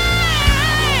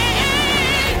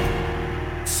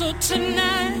 So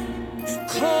tonight,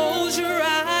 close your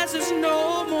eyes, there's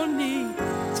no more need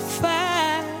to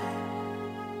fight.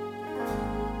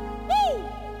 Woo!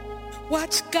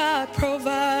 Watch God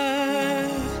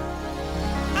provide.